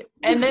right.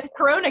 And then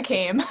Corona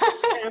came.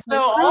 So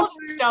all of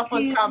the stuff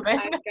was coming.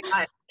 I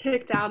got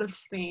kicked out of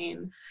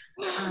Spain,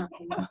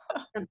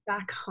 sent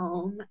back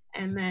home,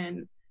 and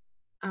then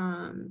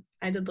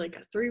I did like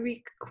a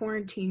 3-week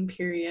quarantine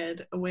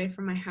period away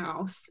from my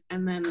house,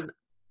 and then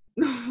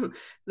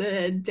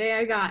the day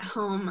I got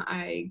home,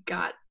 I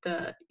got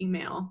the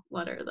email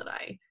letter that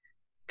I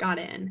got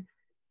in,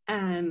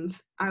 and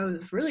I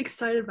was really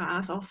excited, but I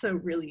was also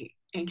really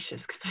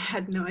anxious because I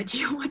had no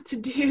idea what to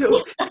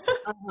do.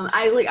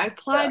 I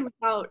applied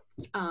without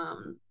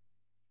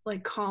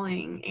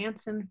calling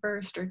Anson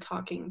first or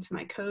talking to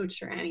my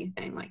coach or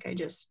anything. Like, I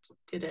just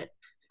did it.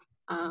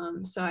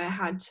 So I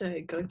had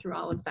to go through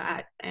all of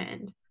that,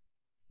 and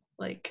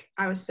like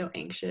I was so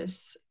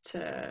anxious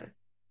to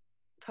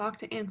talk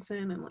to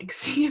Anson and like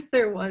see if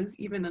there was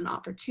even an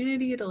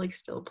opportunity to like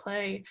still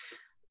play.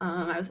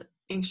 I was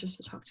anxious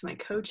to talk to my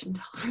coach and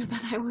tell her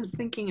that I was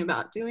thinking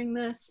about doing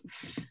this.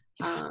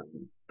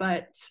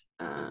 But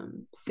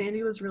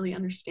Sandy was really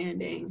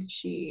understanding.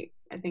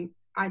 I think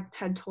I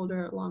had told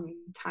her a long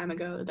time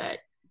ago that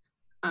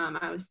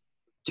I was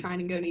trying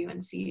to go to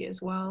UNC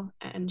as well,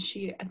 and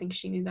I think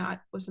she knew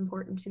that was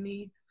important to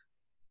me.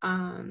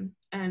 And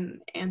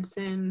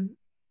Anson,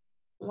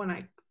 when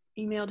I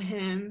emailed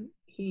him,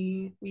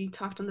 we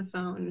talked on the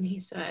phone, and he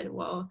said,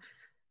 well,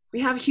 we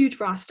have a huge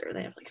roster.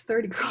 They have like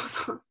 30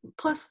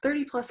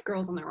 plus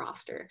girls on their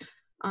roster.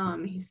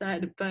 He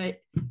said, but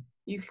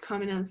you could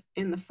come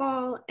in the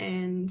fall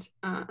and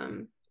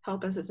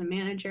help us as a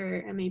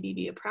manager and maybe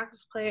be a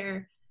practice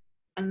player,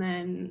 and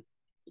then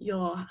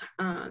you'll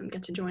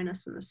get to join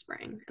us in the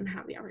spring and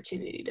have the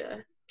opportunity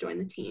to join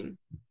the team.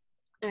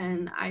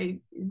 And I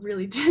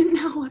really didn't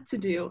know what to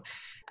do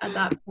at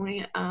that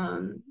point.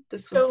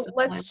 Let's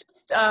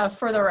just,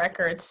 for the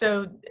record,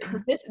 so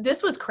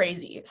this was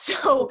crazy.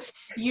 So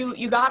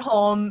you got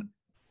home,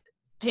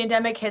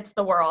 pandemic hits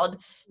the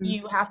world,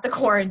 you have to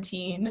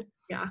quarantine.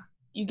 Yeah.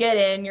 You get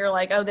in, you're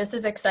like, oh, this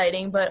is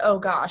exciting, but oh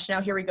gosh,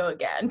 now here we go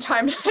again.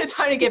 Time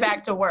to get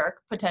back to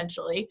work,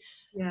 potentially.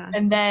 Yeah.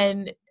 And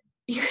then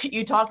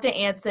you talk to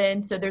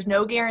Anson, so there's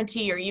no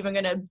guarantee you're even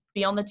going to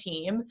be on the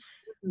team.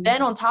 Mm-hmm.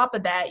 Then on top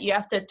of that, you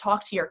have to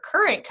talk to your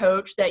current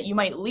coach that you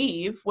might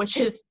leave,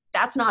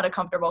 that's not a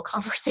comfortable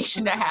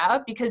conversation to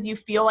have, because you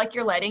feel like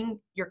you're letting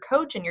your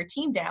coach and your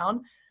team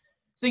down.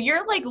 So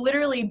you're like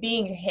literally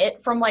being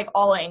hit from like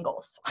all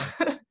angles.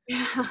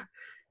 Yeah.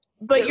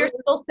 But you're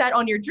still set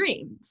on your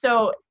dream.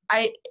 So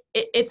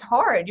it's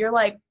hard. You're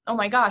like, oh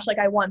my gosh, like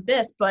I want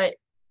this, but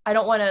I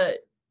don't want to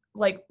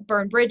like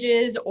burn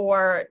bridges,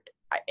 or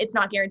it's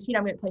not guaranteed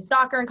I'm going to play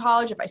soccer in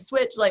college. If I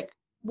switch, like,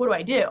 what do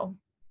I do?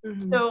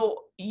 Mm-hmm.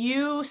 So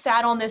you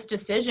sat on this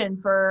decision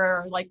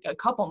for like a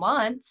couple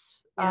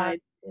months, or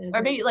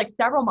maybe like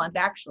several months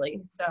actually.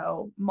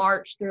 So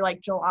March through like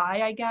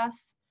July, I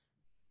guess.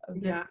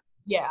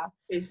 Yeah.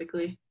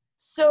 Basically.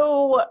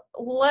 So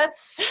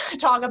let's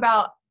talk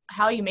about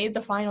how you made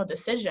the final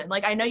decision.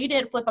 Like, I know you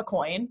didn't flip a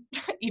coin,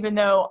 even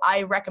though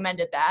I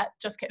recommended that.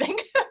 Just kidding.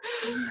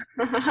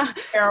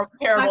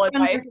 Terrible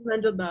advice. I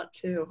recommended that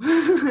too.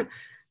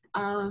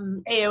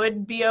 Hey, it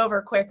would be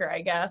over quicker,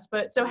 I guess.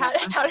 But so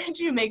how did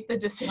you make the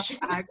decision?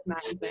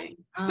 Agonizing.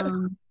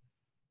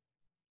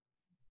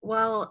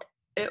 Well,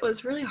 it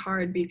was really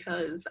hard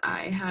because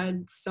I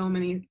had so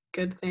many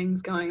good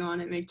things going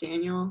on at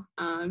McDaniel.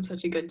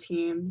 Such a good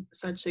team,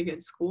 such a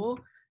good school.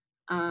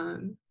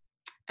 Um,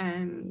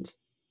 and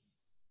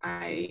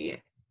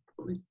I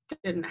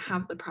didn't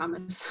have the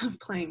promise of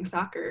playing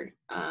soccer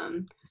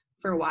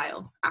for a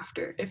while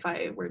after, if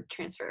I were to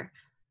transfer,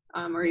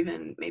 or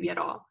even maybe at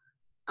all.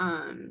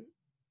 Um,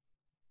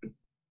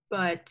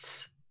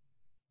 but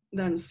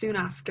then soon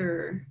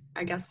after,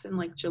 I guess in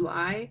like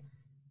July,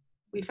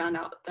 we found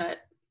out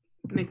that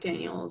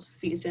McDaniel's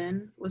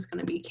season was going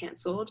to be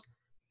canceled.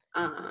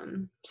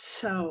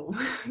 So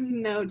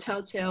no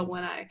telltale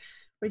when I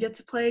would get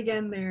to play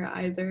again there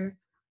either.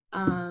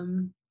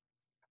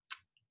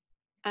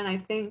 And I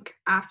think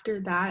after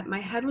that, my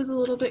head was a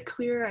little bit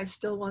clearer. I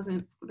still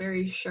wasn't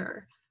very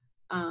sure.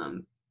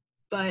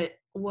 But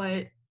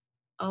what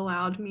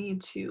allowed me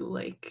to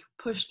like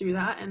push through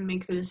that and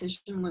make the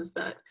decision was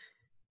that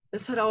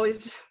this had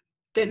always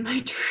been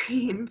my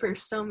dream for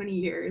so many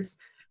years.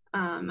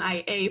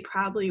 I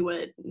probably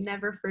would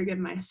never forgive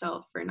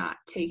myself for not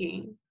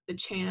taking the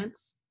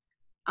chance.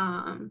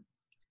 And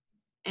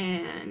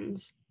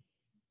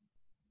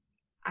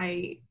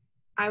I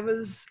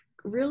was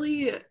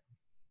really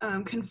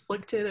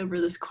conflicted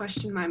over this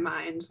question in my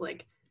mind,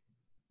 like,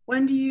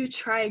 when do you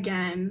try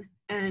again,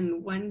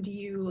 and when do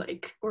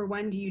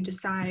you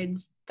decide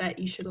that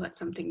you should let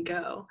something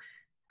go?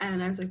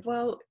 And I was like,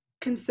 well,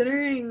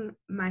 considering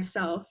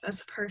myself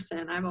as a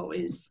person, I've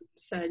always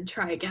said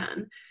try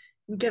again,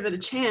 give it a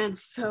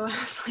chance. So I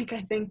was like,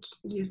 I think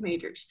you've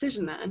made your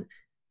decision then.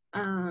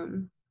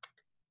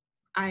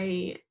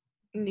 I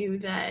knew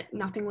that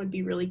nothing would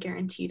be really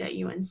guaranteed at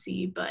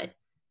UNC, but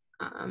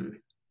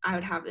I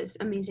would have this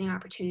amazing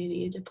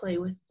opportunity to play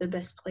with the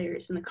best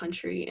players in the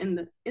country,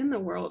 in the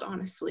world,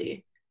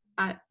 honestly,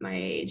 at my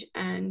age,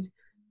 and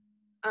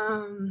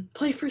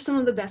play for some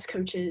of the best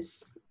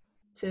coaches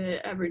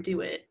to ever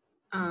do it.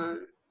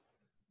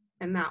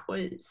 And that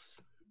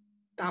was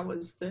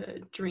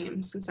the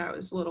dream since I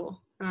was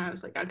little. And I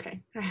was like,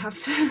 okay, I have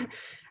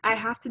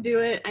to do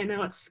it. I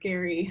know it's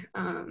scary.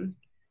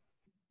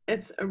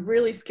 It's a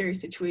really scary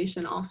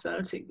situation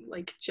also to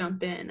like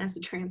jump in as a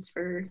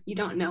transfer. You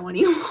don't know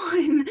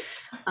anyone.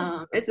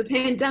 It's a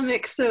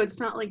pandemic, so it's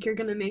not like you're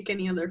gonna make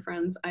any other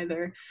friends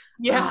either.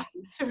 Yeah,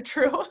 so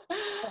true.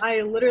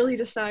 I literally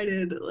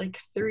decided like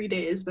 3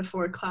 days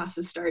before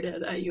classes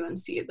started at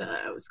UNC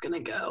that I was gonna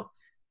go,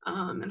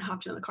 and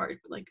hopped in the car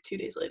like 2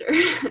 days later.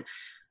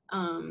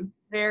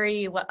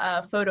 Very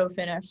photo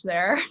finish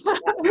there.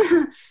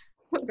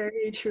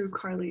 Very true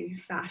Carly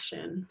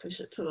fashion, push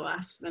it to the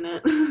last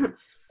minute.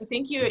 I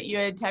think you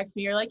had texted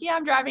me, you're like, yeah,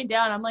 I'm driving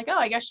down. I'm like, oh,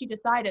 I guess she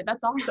decided.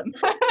 That's awesome.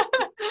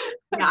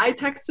 Yeah, I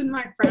texted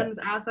my friends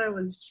as I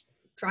was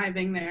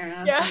driving there. And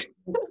I was like,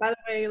 by the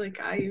way,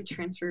 like I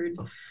transferred.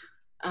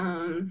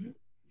 And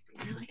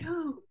they're like,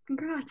 oh,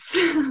 congrats.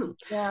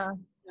 Yeah.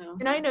 So.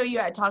 And I know you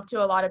had talked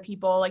to a lot of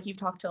people, like you've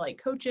talked to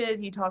like coaches,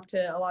 you talked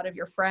to a lot of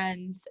your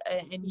friends,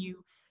 and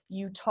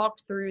you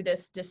talked through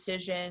this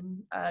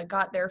decision,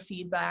 got their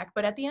feedback.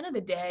 But at the end of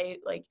the day,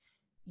 like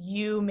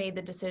you made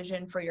the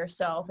decision for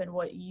yourself and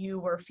what you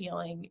were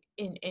feeling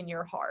in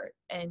your heart.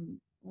 And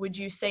would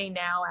you say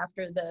now,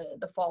 after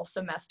the fall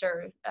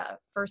semester,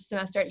 first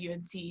semester at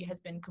UNC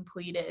has been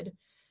completed,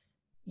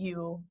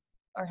 you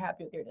are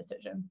happy with your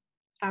decision?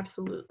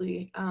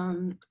 Absolutely.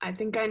 I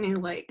think I knew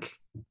like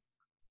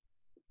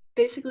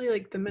basically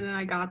like the minute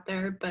I got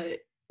there, but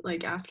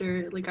like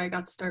after like I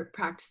got to start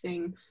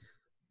practicing,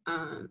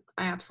 I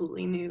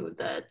absolutely knew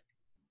that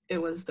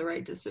it was the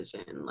right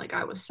decision. Like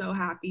I was so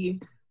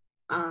happy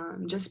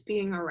just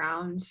being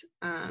around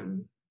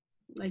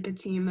like a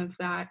team of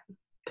that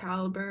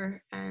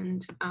caliber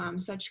and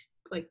such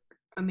like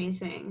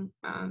amazing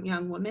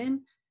young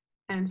women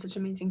and such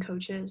amazing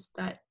coaches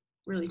that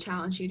really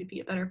challenge you to be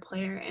a better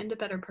player and a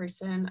better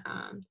person.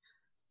 I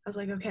was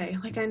like, okay,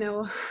 like I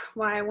know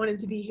why I wanted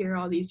to be here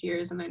all these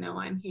years, and I know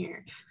I'm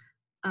here.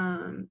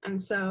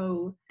 And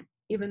so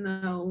even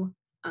though,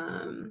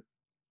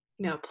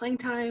 playing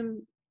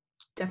time,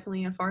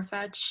 definitely a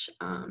far-fetched,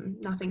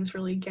 nothing's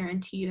really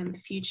guaranteed in the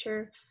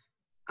future.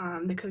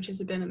 The coaches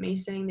have been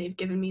amazing. They've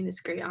given me this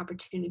great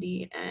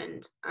opportunity,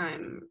 and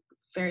I'm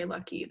very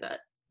lucky that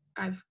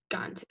I've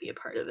gotten to be a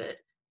part of it.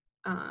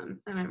 And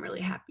I'm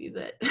really happy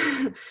that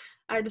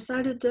I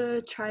decided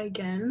to try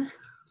again.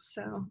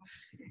 So,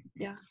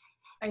 yeah.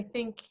 I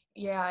think,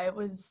 it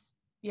was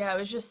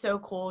just so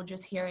cool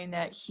just hearing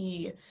that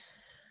he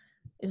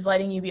is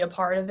letting you be a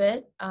part of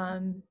it.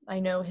 I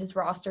know his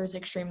roster is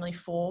extremely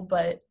full,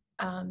 but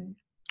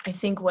I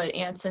think what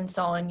Anson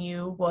saw in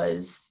you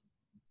was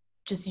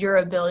just your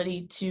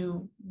ability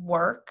to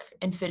work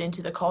and fit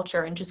into the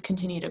culture and just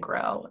continue to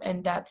grow.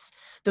 And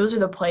those are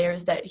the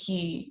players that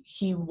he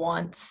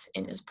wants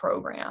in his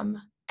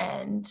program.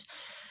 And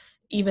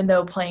even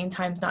though playing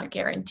time's not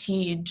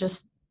guaranteed,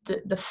 just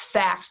the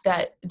fact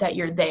that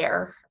you're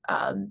there,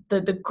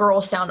 the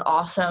girls sound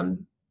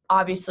awesome.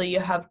 Obviously you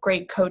have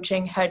great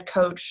coaching, head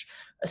coach,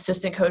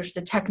 assistant coach,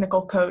 the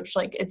technical coach,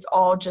 like it's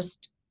all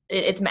just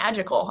it's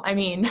magical. I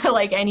mean,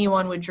 like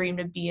anyone would dream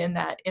to be in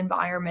that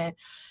environment.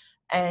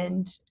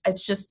 And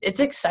it's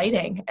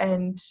exciting.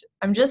 And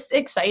I'm just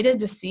excited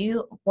to see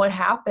what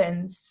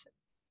happens.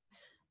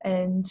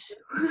 And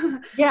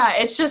yeah,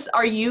 it's just,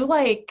 are you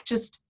like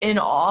just in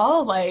awe?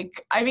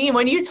 Like, I mean,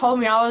 when you told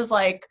me, I was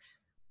like,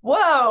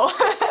 whoa,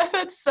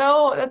 that's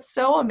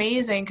so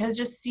amazing. Cause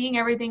just seeing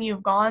everything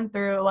you've gone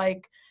through,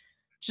 like,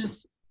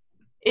 just,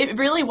 it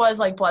really was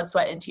like blood,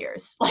 sweat, and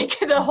tears. Like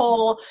how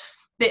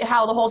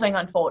the whole thing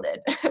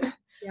unfolded.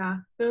 Yeah,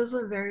 it was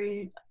a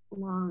very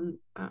long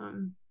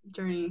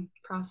journey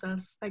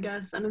process, I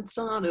guess, and it's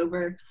still not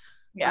over.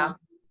 Yeah.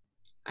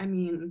 I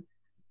mean,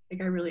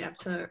 like I really have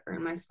to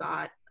earn my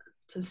spot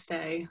to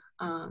stay.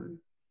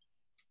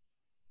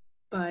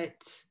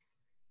 But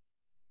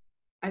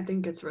I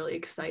think it's really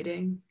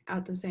exciting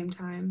at the same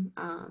time.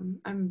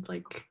 I'm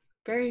like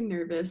very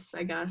nervous,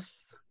 I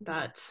guess,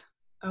 that,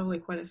 oh,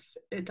 like what if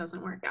it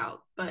doesn't work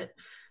out? But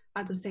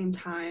at the same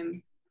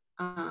time,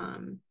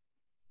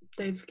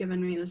 they've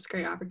given me this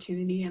great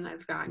opportunity and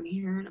I've gotten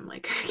here and I'm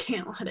like, I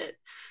can't let it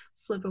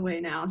slip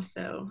away now.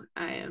 So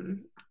I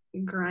am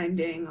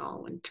grinding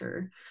all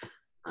winter.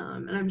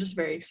 And I'm just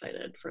very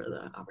excited for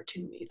the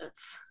opportunity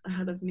that's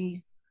ahead of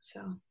me.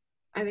 So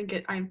I think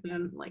I've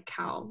been like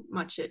how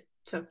much it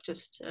took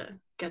just to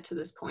get to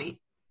this point.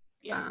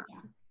 Yeah.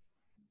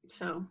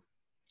 So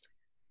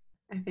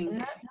I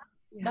think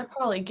that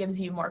probably gives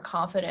you more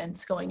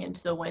confidence going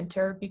into the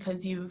winter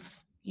because you've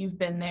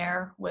been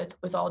there with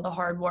all the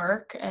hard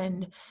work,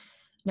 and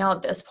now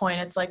at this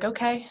point it's like,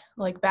 okay,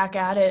 like back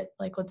at it,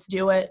 like let's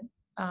do it.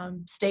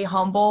 Stay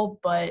humble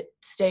but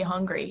stay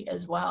hungry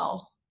as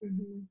well.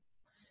 Mm-hmm.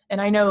 And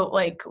I know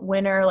like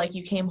winter, like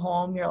you came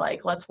home, you're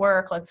like, let's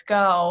work, let's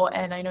go.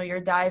 And I know you're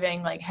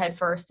diving like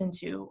headfirst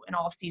into an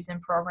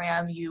off-season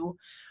program. You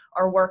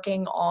are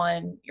working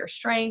on your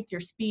strength, your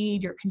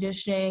speed, your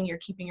conditioning, you're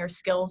keeping your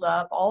skills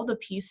up, all the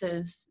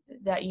pieces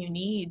that you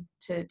need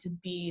to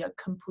be a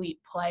complete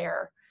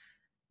player.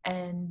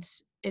 And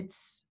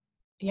it's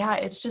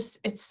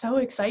so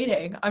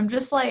exciting. I'm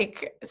just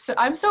like,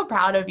 I'm so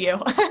proud of you.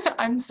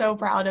 I'm so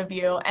proud of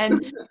you.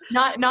 And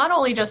not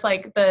only just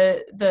like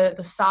the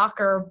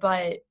soccer,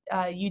 but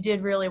you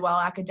did really well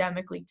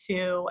academically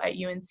too at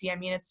UNC. I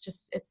mean,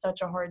 it's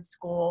such a hard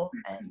school,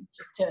 and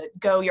just to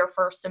go your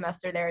first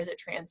semester there as a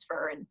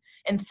transfer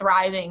and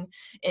thriving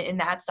in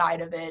that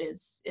side of it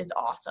is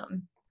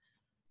awesome.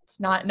 It's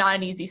not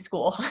an easy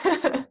school.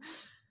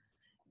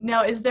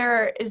 Now, is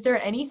there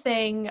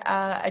anything,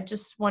 I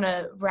just want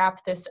to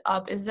wrap this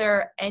up. Is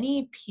there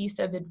any piece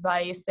of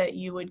advice that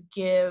you would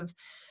give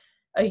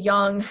a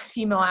young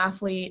female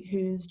athlete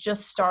who's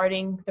just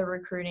starting the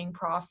recruiting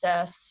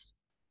process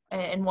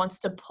and wants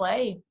to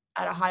play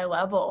at a high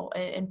level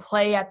and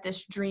play at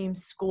this dream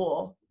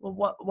school?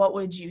 Well, what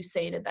would you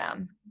say to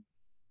them?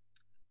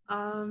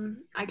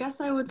 I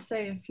guess I would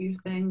say a few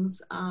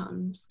things,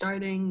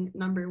 starting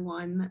number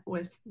one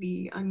with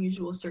the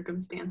unusual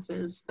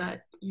circumstances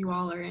that you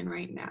all are in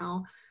right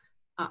now.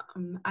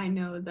 I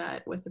know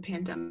that with the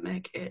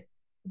pandemic, it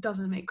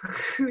doesn't make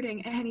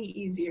recruiting any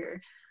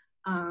easier.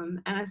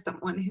 And as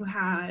someone who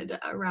had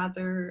a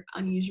rather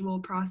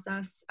unusual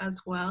process as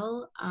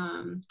well,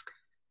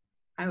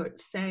 I would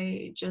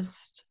say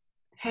just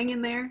hang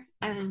in there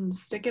and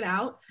stick it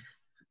out.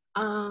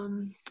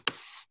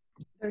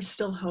 There's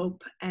still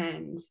hope,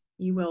 and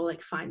you will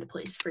like find a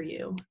place for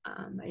you.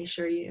 I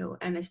assure you.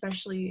 And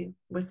especially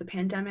with the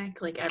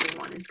pandemic, like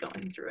everyone is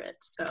going through it.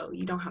 So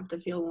you don't have to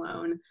feel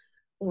alone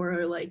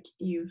or like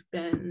you've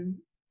been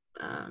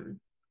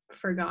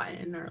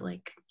forgotten or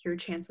like your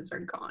chances are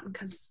gone,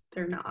 because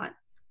they're not.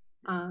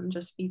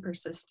 Just be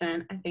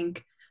persistent. I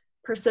think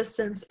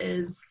persistence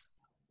is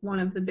one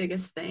of the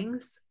biggest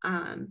things.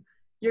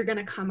 You're going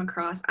to come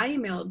across, I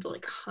emailed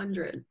like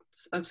hundreds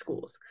of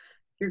schools.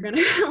 You're going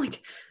to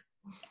like,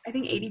 I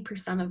think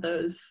 80% of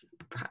those,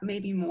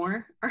 maybe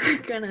more, are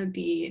going to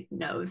be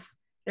no's.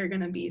 They're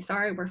going to be,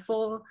 sorry, we're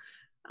full.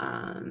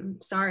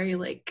 Sorry,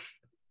 like,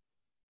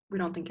 we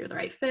don't think you're the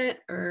right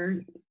fit,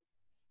 or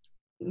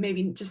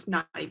maybe just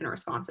not even a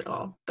response at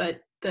all.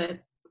 But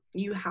that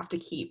you have to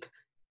keep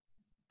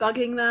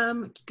bugging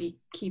them,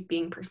 keep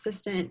being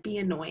persistent, be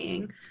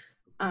annoying.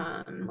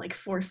 Like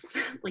force,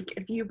 like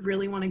if you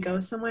really want to go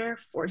somewhere,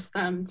 force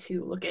them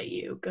to look at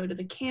you. Go to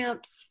the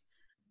camps,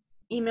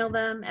 email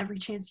them every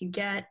chance you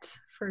get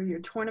for your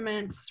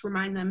tournaments,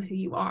 remind them who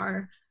you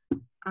are.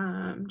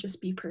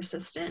 Just be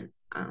persistent.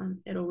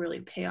 It'll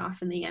really pay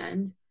off in the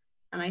end.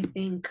 And I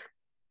think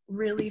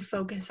really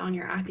focus on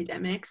your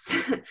academics.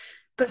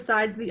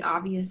 Besides the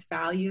obvious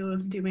value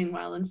of doing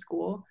well in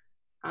school,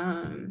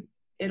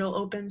 it'll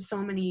open so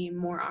many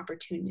more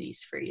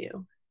opportunities for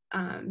you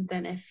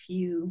than if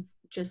you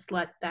just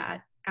let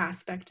that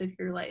aspect of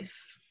your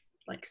life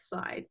like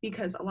slide,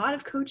 because a lot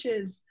of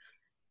coaches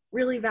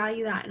really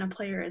value that in a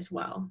player as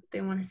well.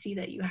 They want to see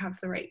that you have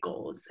the right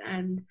goals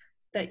and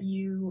that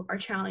you are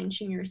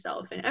challenging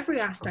yourself in every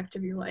aspect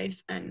of your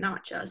life and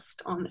not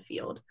just on the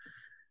field.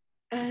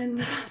 And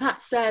that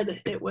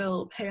said, it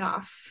will pay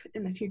off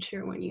in the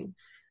future when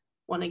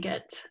want to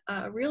get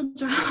a real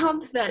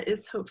job that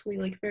is hopefully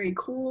like very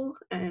cool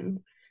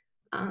and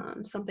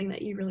something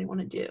that you really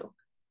want to do.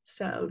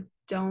 So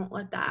don't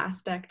let that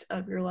aspect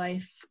of your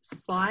life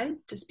slide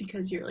just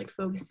because you're like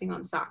focusing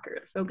on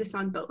soccer. Focus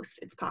on both.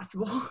 It's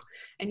possible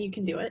and you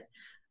can do it.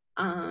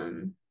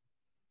 And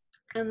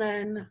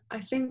then I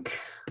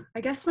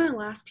guess my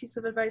last piece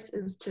of advice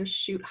is to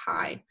shoot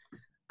high.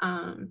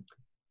 I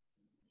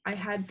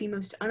had the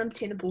most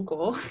unobtainable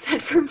goal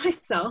set for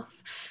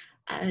myself,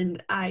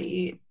 and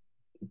I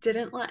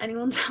didn't let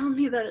anyone tell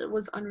me that it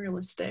was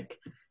unrealistic.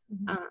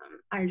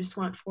 I just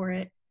went for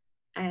it,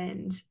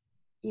 and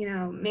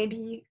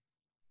maybe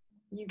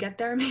you get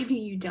there, maybe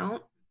you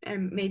don't,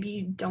 and maybe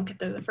you don't get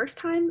there the first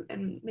time,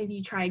 and maybe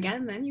you try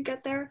again, then you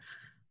get there.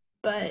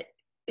 But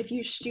if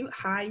you shoot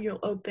high, you'll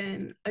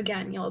open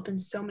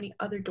so many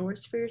other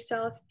doors for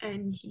yourself,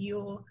 and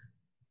you'll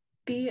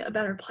be a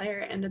better player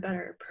and a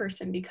better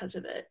person because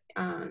of it.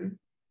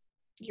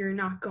 You're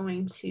not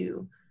going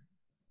to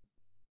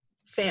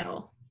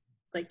fail.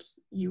 Like,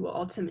 you will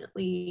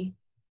ultimately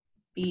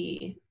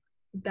be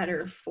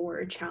better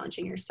for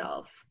challenging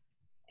yourself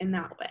in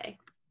that way.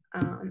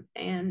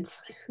 And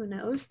who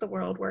knows, the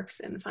world works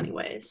in funny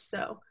ways,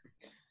 so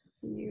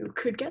you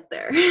could get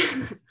there.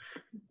 It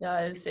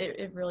does.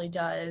 It really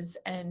does.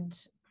 And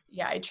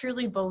yeah, I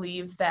truly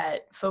believe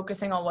that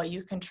focusing on what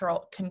you can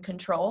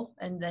control,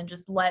 and then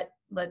just let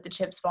the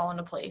chips fall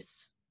into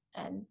place.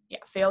 And yeah,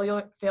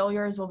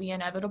 failures will be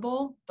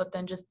inevitable, but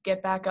then just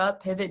get back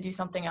up, pivot, do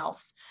something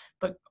else,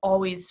 but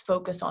always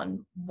focus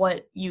on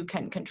what you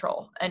can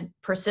control. And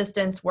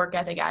persistence, work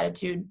ethic,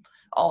 attitude,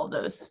 all of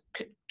those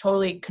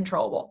totally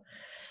controllable.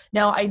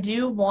 Now, I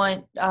do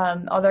want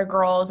other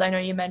girls, I know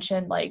you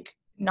mentioned like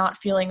not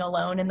feeling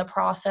alone in the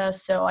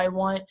process, so I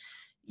want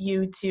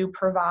you to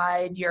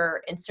provide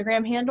your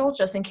Instagram handle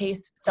just in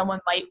case someone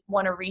might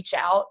want to reach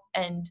out,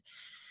 and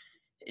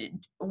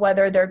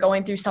whether they're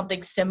going through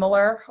something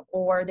similar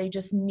or they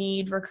just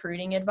need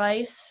recruiting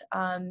advice,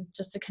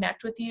 just to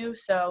connect with you.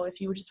 So if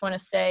you would just want to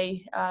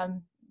say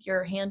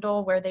your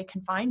handle, where they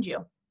can find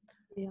you.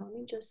 Yeah, let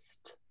me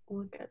just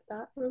look at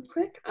that real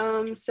quick.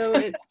 So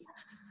it's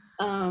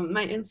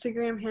my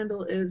Instagram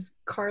handle is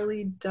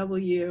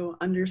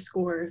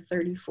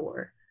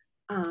CarlyW_34.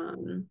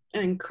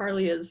 And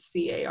Carly is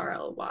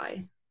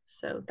CARLY.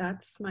 So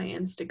that's my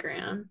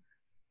Instagram.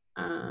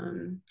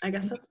 I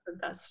guess that's the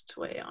best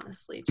way,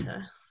 honestly,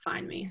 to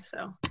find me.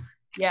 So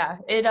yeah,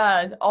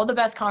 all the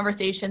best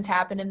conversations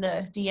happen in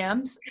the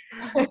DMs.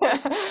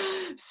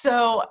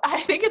 So I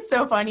think it's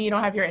so funny you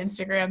don't have your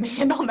Instagram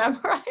handle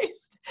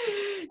memorized.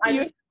 I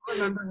just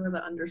remember where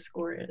the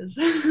underscore is.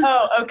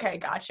 Oh, okay,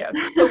 gotcha.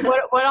 So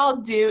what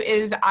I'll do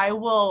is I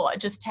will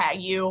just tag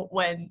you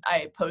when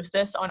I post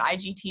this on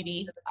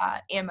IGTV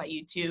and my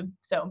YouTube,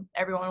 so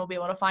everyone will be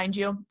able to find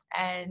you.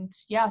 And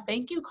yeah,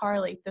 thank you,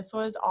 Carly. This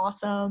was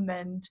awesome,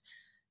 and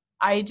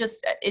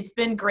it's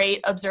been great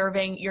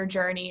observing your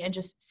journey and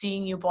just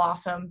seeing you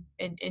blossom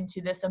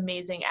into this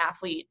amazing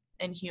athlete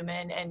and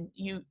human, and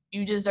you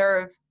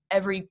deserve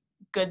every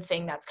good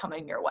thing that's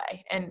coming your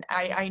way. And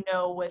I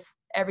know with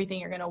everything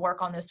you're going to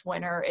work on this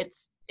winter,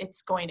 it's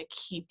going to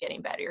keep getting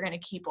better. You're going to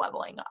keep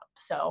leveling up.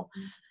 So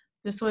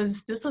this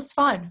was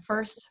fun.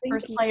 First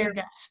player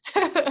guest.